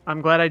cool.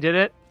 I'm glad I did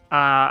it.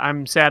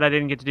 I'm sad I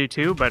didn't get to do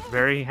 2, but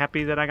very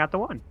happy that I got the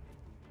 1.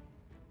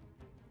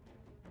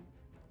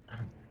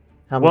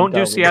 Won't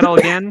do Seattle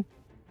again.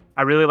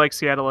 I really like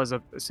Seattle as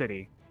a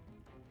city.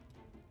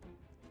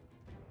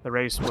 The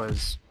race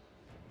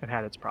it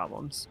had its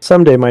problems.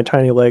 Someday my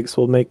tiny legs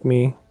will make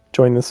me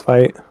join this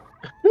fight.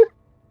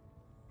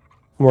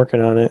 I'm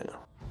working on it.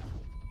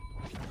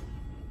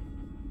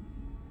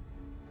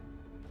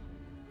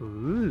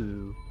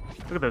 Ooh.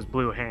 Look at those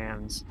blue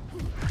hands.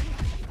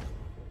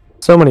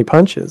 So many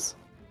punches.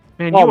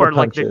 Man, All you the are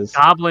like the punches.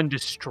 Goblin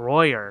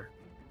Destroyer.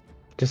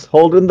 Just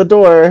holding the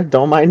door.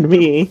 Don't mind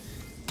me.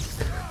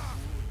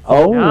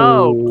 Oh.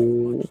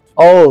 No.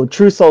 Oh,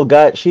 True Soul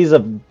Gut. She's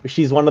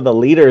one of the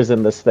leaders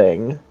in this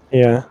thing.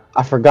 Yeah.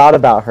 I forgot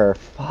about her.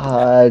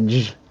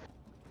 Fudge.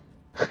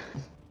 I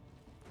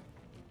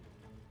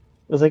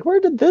was like, where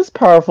did this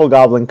powerful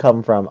goblin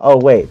come from? Oh,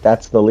 wait,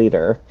 that's the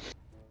leader.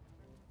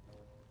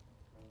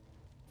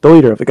 The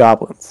leader of the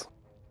goblins.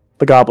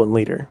 The goblin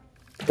leader.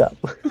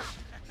 Goblin.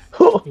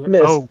 Oh,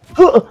 miss. Oh.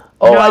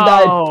 Oh,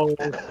 I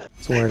died.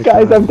 Swear to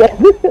Guys, God. I'm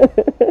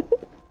dead.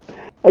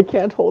 I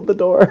can't hold the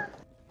door.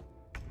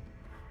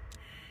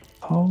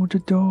 Hold the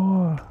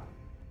door.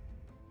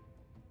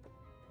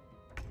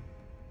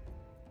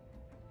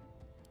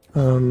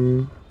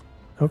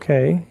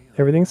 Okay.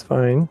 Everything's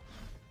fine.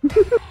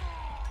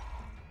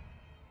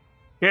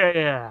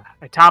 Yeah,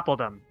 I toppled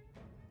him.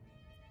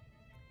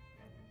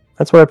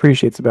 That's what I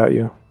appreciate about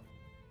you.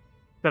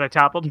 That I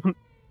toppled him.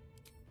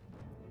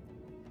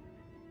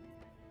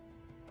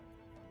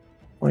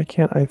 Why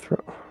can't I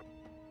throw...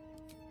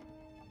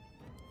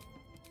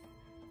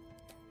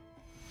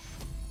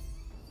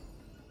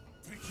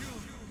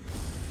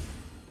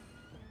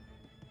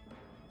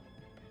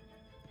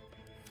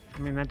 I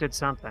mean, that did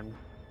something.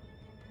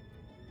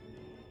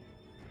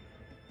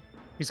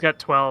 He's got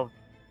 12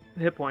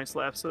 hit points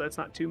left, so that's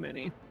not too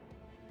many.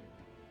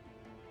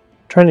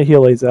 Trying to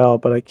heal Lae'zel,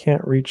 but I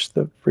can't reach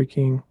the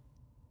freaking...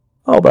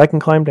 Oh, but I can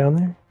climb down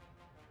there?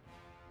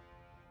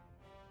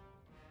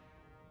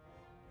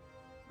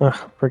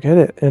 Ugh, forget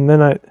it. And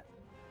then I...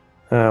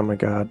 Oh my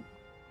god.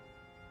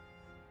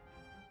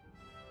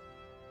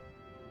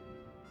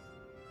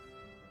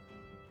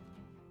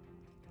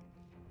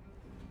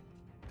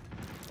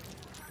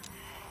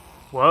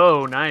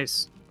 Whoa,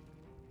 nice.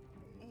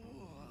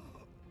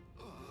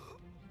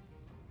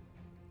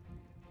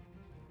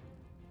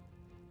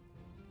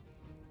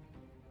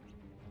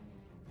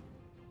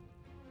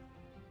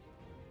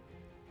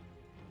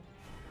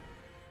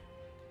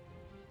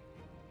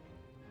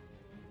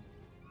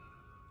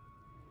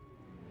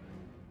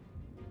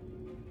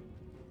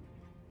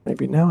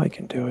 Maybe now I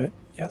can do it.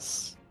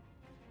 Yes.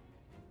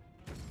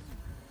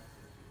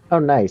 Oh,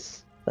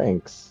 nice.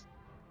 Thanks.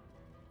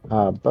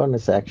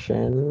 Bonus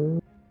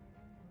action.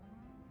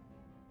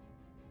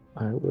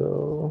 I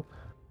will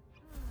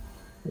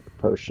make a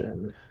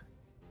potion.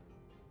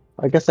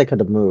 I guess I could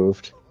have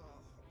moved.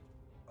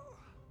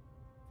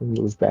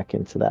 Move back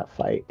into that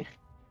fight.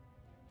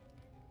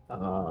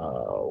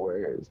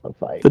 Where's the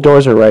fight? The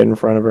doors are right in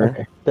front of her.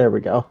 Okay, there we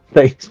go.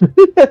 Thanks.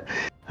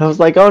 I was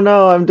like, oh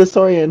no, I'm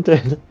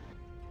disoriented.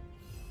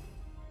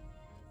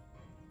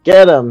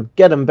 Get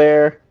him,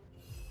 bear.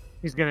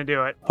 He's gonna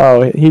do it.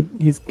 Oh,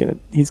 he's gonna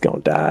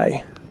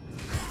die.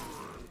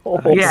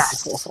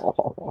 Yes.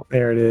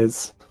 There it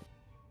is.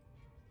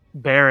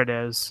 There it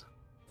is.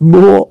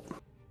 Bull.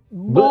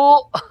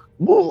 Bull.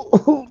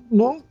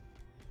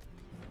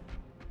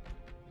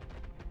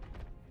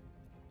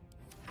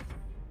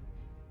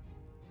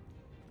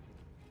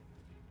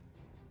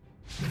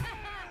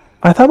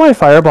 I thought my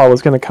fireball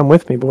was going to come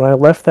with me, but when I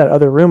left that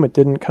other room, it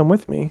didn't come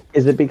with me.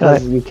 Is it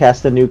because you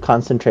cast a new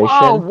concentration?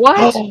 Oh,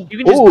 what? You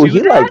can just Oh, do he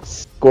that? like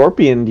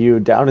scorpioned you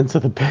down into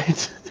the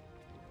pit.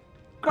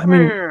 Come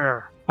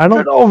here. I don't.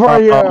 Get over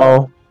here.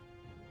 Uh-oh.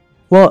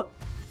 Well,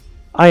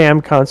 I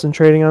am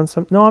concentrating on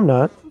some. No, I'm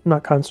not. I'm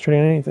not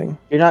concentrating on anything.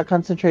 You're not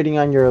concentrating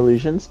on your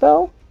illusion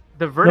spell?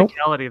 The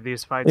verticality of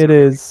these fights. It are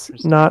is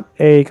interesting. not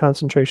a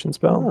concentration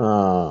spell.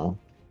 Oh.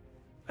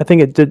 I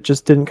think it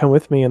just didn't come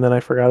with me, and then I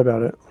forgot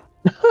about it.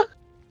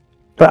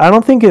 But I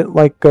don't think it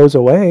like goes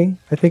away.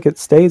 I think it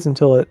stays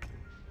until it.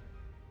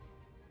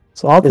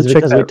 So I'll have Is to it check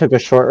because that. we took a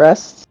short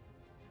rest?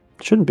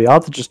 Shouldn't be. I'll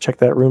have to just check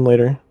that room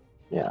later.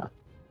 Yeah.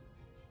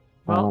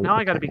 Well, now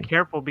I got to be okay.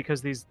 careful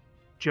because these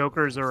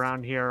jokers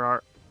around here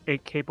are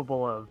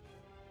capable of,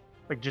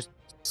 like, just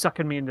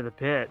sucking me into the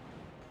pit.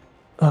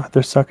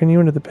 They're sucking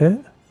you into the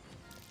pit?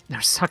 They're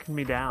sucking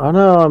me down. Oh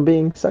no, I'm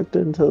being sucked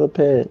into the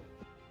pit.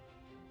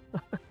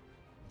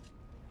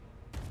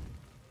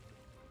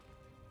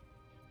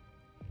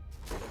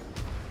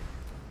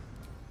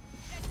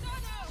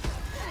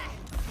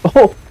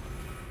 Oh,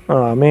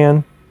 Oh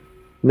man,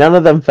 none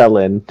of them fell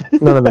in.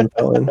 none of them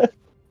fell in.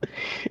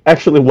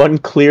 Actually, one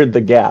cleared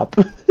the gap.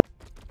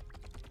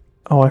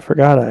 Oh, I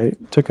forgot. I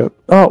took a.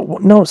 Oh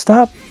no!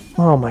 Stop!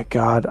 Oh my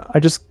god! I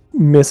just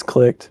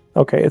misclicked.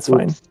 Okay, it's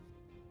fine. Oops.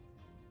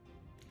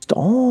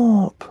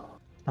 Stop!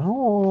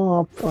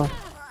 Oh,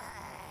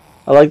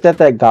 I like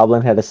that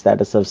goblin had a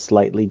status of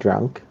slightly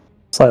drunk.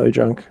 Slightly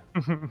drunk.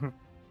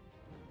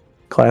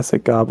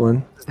 Classic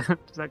goblin.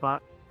 Does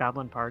that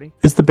goblin party?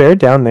 Is the bear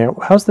down there?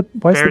 Why is Bear's the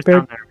bear?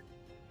 down there.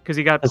 Because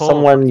he got pulled.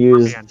 Someone from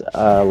used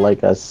Scorpion.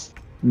 like a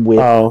whip.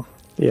 Oh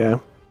yeah.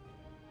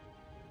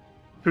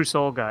 True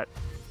soul gut.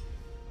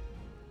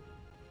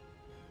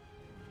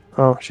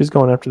 Oh, she's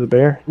going after the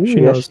bear. Ooh,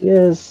 She yes, knows. she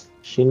is.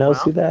 She knows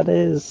Well. who that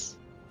is.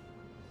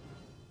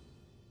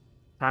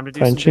 Time to do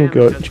Fine, some she can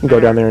go. damage. She can go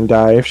down there and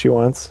die if she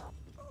wants.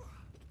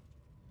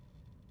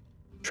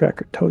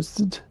 Tracker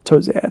Tozad.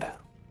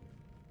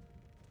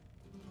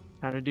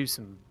 Time to do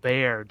some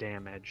bear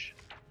damage.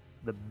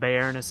 The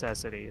bear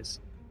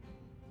necessities.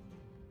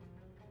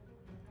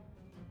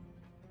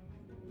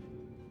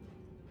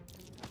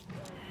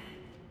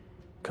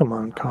 Come on,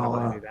 I don't want to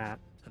Kala. do that.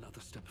 Another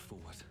step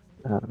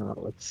forward.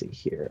 Let's see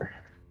here.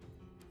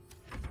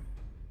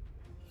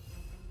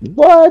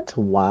 What?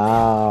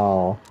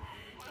 Wow.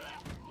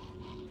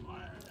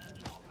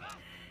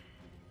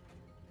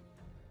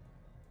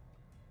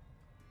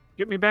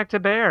 Get me back to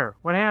bear.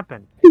 What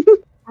happened? What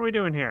are we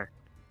doing here?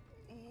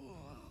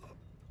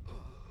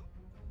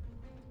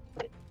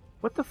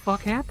 What the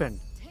fuck happened?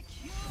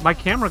 My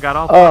camera got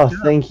all Oh, fucked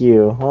up. thank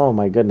you. Oh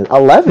my goodness.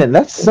 11.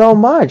 That's so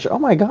much. Oh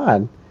my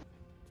god.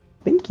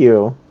 Thank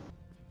you.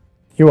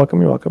 You're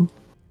welcome. You're welcome.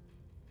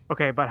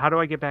 Okay, but how do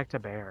I get back to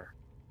bear?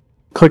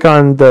 Click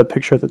on the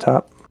picture at the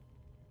top.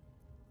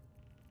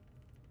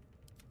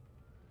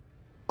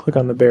 Click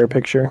on the bear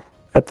picture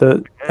at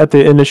the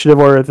initiative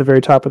order at the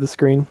very top of the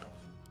screen.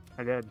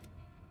 I did.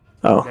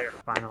 Oh, There,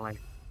 finally.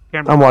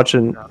 Camera I'm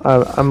watching.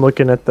 I'm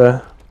looking at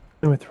the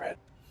with red.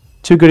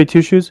 Two goody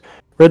two shoes.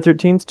 Red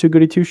 13's two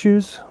goody two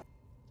shoes.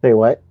 Say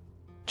what?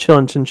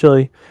 Chillin'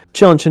 chinchilli.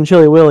 Chillin'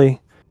 chinchilli Willy.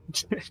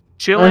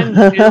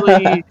 Chillin'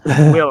 Chili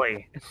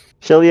Willy.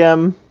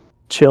 Chilium.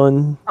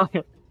 Chillin'.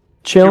 Okay.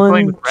 playing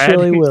Chillin' with red?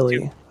 chili He's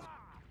Willy.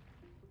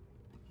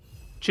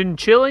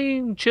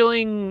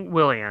 Chilling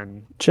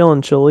William.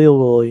 Chillin' chili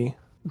Willy.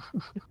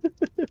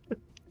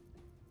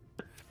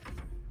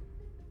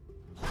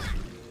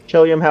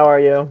 Chilium, how are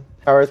you?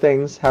 How are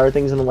things? How are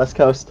things in the West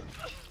Coast?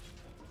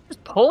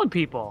 Just pulling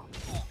people.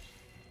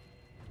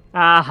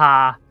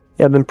 Aha.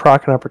 Yeah, I've been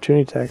procking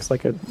opportunity attacks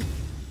like an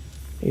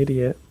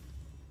idiot.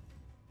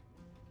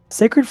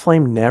 Sacred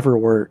Flame never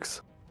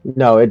works.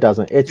 No, it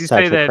doesn't. It's You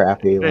such say a that-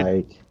 crappy, that-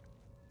 like...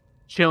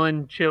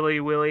 Chillin' Chili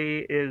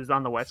Willy is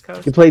on the West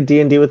Coast. You played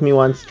D&D with me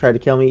once, tried to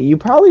kill me. You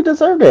probably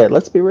deserved it,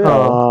 let's be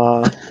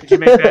real. Did you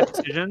make bad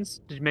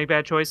decisions? Did you make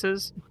bad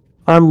choices?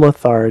 I'm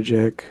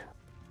lethargic.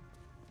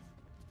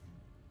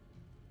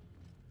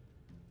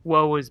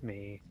 Woe is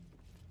me.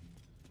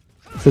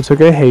 So I took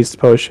a haste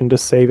potion to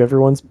save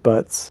everyone's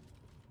butts.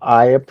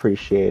 I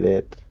appreciate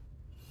it.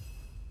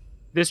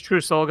 This true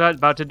soul gut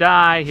about to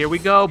die. Here we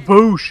go.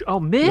 Boosh. Oh,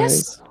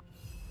 miss? Nice.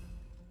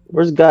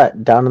 Where's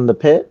Gut? Down in the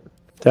pit?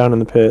 Down in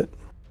the pit.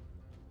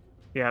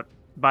 Yep.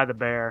 By the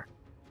bear.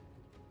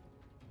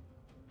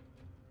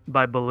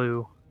 By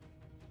Baloo.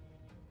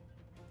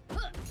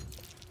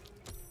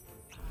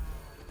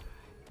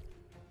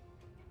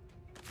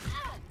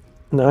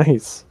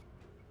 Nice.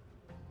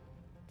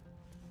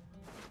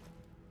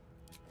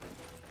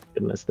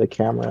 Goodness, the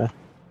camera.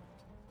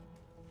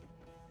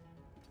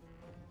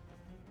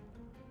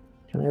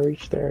 Can I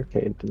reach there? Okay,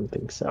 I didn't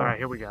think so. All right,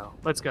 here we go.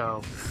 Let's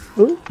go.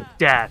 Ooh.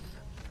 Death.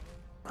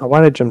 Oh,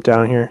 why did I jump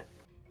down here?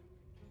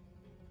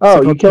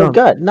 Oh, So you go killed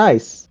down. Gut.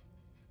 Nice.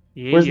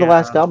 Yeah. Where's the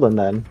last goblin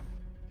then?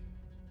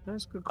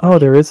 That's a good Oh,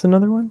 there is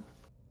another one?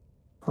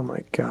 Oh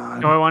my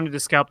god. No, I wanted to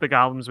scalp the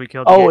goblins we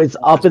killed. Oh, it's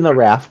up in the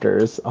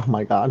rafters. Oh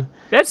my god.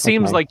 That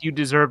seems Okay. like you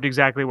deserved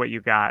exactly what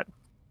you got.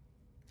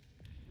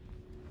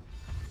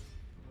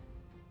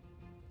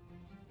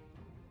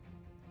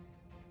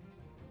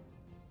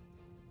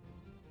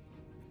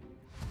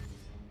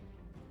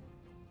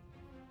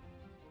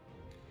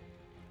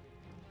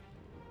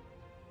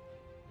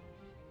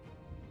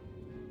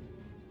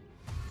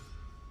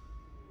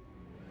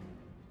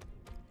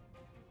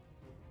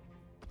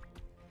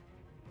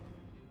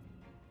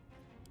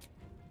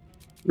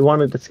 You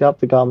wanted to scalp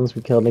the goblins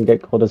we killed and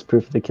get gold as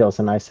proof of the kills,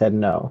 and I said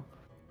no.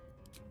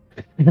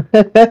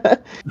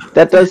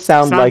 That does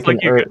sound Sounds like like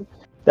an you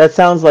that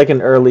sounds like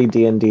an early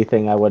D&D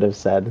thing I would have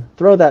said.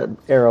 Throw that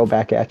arrow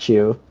back at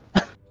you.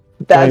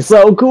 That's Nice.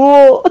 so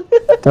cool.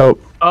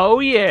 Dope. Oh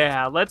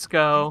yeah, let's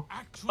go.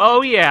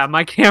 Oh yeah,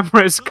 my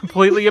camera is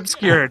completely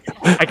obscured.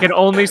 I can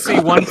only see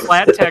one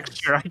flat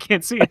texture. I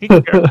can't see any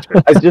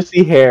characters. I just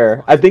see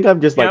hair. I think I'm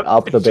just like Yep,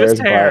 up the it's just bear's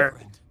hair.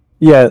 butt.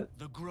 Yeah.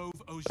 The grove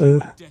owes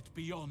you Uh. a debt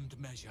beyond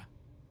measure.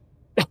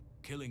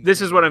 Killing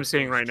This is what was I'm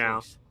seeing the right now.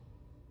 choice,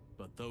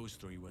 But those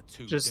three were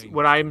too Just dangerous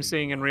what to I'm leave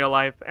seeing in behind. real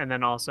life, and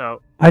then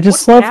also I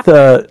just What love happened?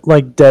 the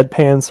like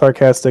deadpan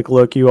sarcastic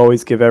look you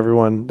always give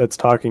everyone that's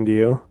talking to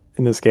you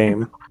in this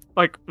game.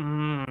 like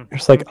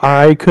It's like okay.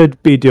 I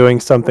could be doing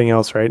something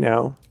else right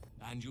now.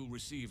 And you'll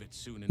receive it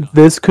soon enough.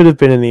 This could have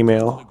been an To the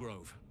email.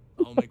 grove.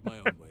 I'll make my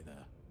own way there.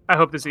 I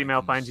hope this I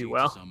email can finds you see to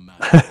well. some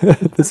matter.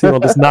 This email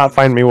does not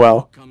find me well.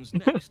 What comes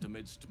next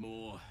amidst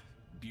more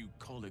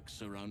bucolic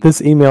surroundings?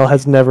 This email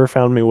has never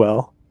found me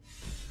well.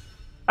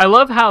 I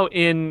love how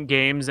in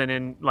games and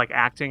in like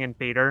acting and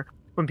theater,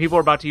 when people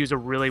are about to use a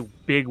really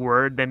big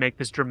word, they make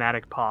this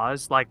dramatic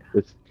pause. Like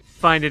It's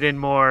find it in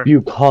more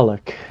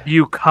bucolic.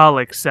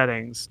 bucolic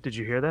settings. Did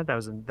you hear that? That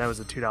was a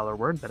 $2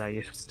 word that I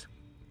used.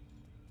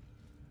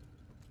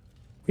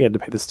 We had to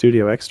pay the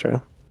studio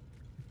extra.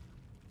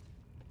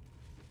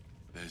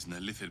 There's an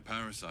illithid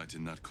parasite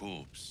in that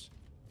corpse.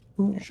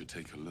 Ooh. You should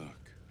take a look.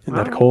 In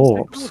Well, that let's take a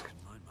corpse. look.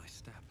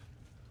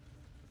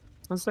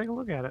 Let's take a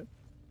look at it.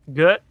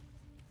 Good.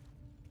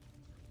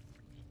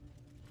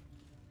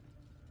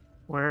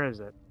 Where is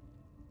it?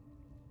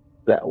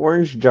 That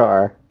orange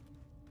jar.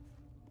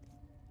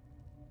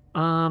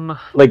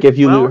 Like if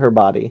you loot her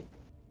body.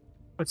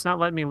 It's not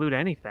letting me loot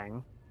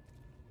anything.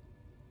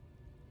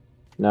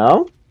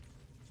 No?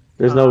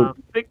 There's no.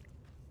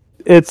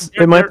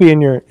 It might be in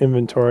your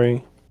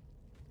inventory.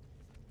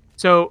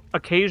 So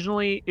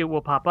occasionally it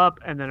will pop up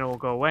and then it will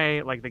go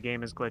away, like the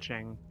game is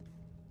glitching.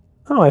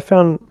 Oh, I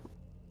found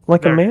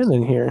like There a it is.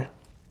 man in here.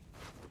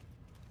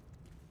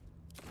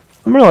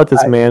 I'm gonna let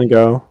this man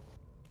go.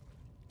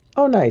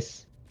 Oh,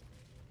 nice.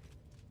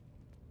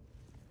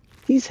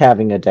 He's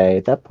having a day.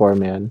 That poor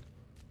man.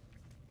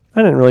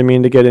 I didn't really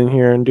mean to get in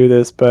here and do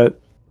this, but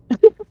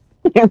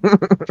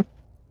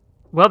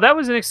Well, that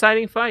was an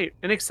exciting fight,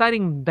 an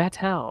exciting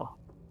battle.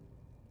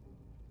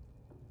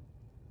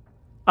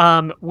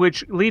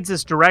 Which leads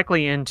us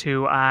directly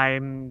into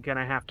I'm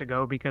gonna have to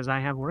go because I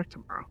have work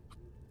tomorrow.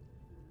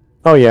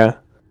 oh yeah.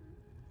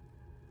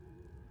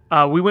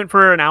 We went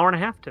for an hour and a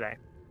half today,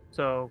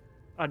 so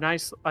a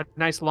nice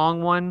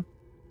long one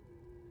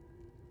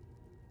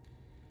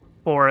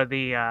for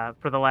the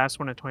last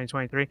one of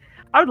 2023.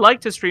 I would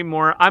like to stream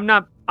more. I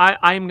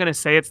am gonna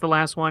say it's the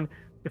last one.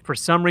 If for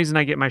some reason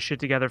I get my shit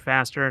together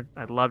faster,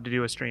 I'd love to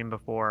do a stream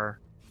before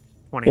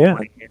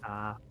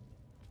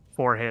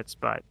 2024 hits,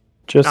 but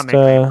Just not making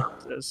any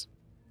promises.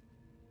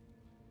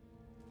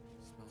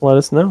 let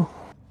us know.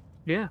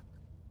 Yeah.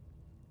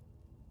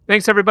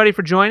 Thanks everybody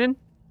for joining.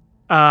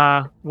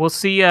 We'll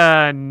see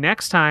you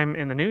next time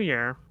in the new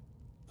year.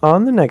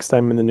 On the next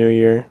time in the new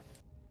year.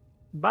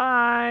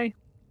 Bye.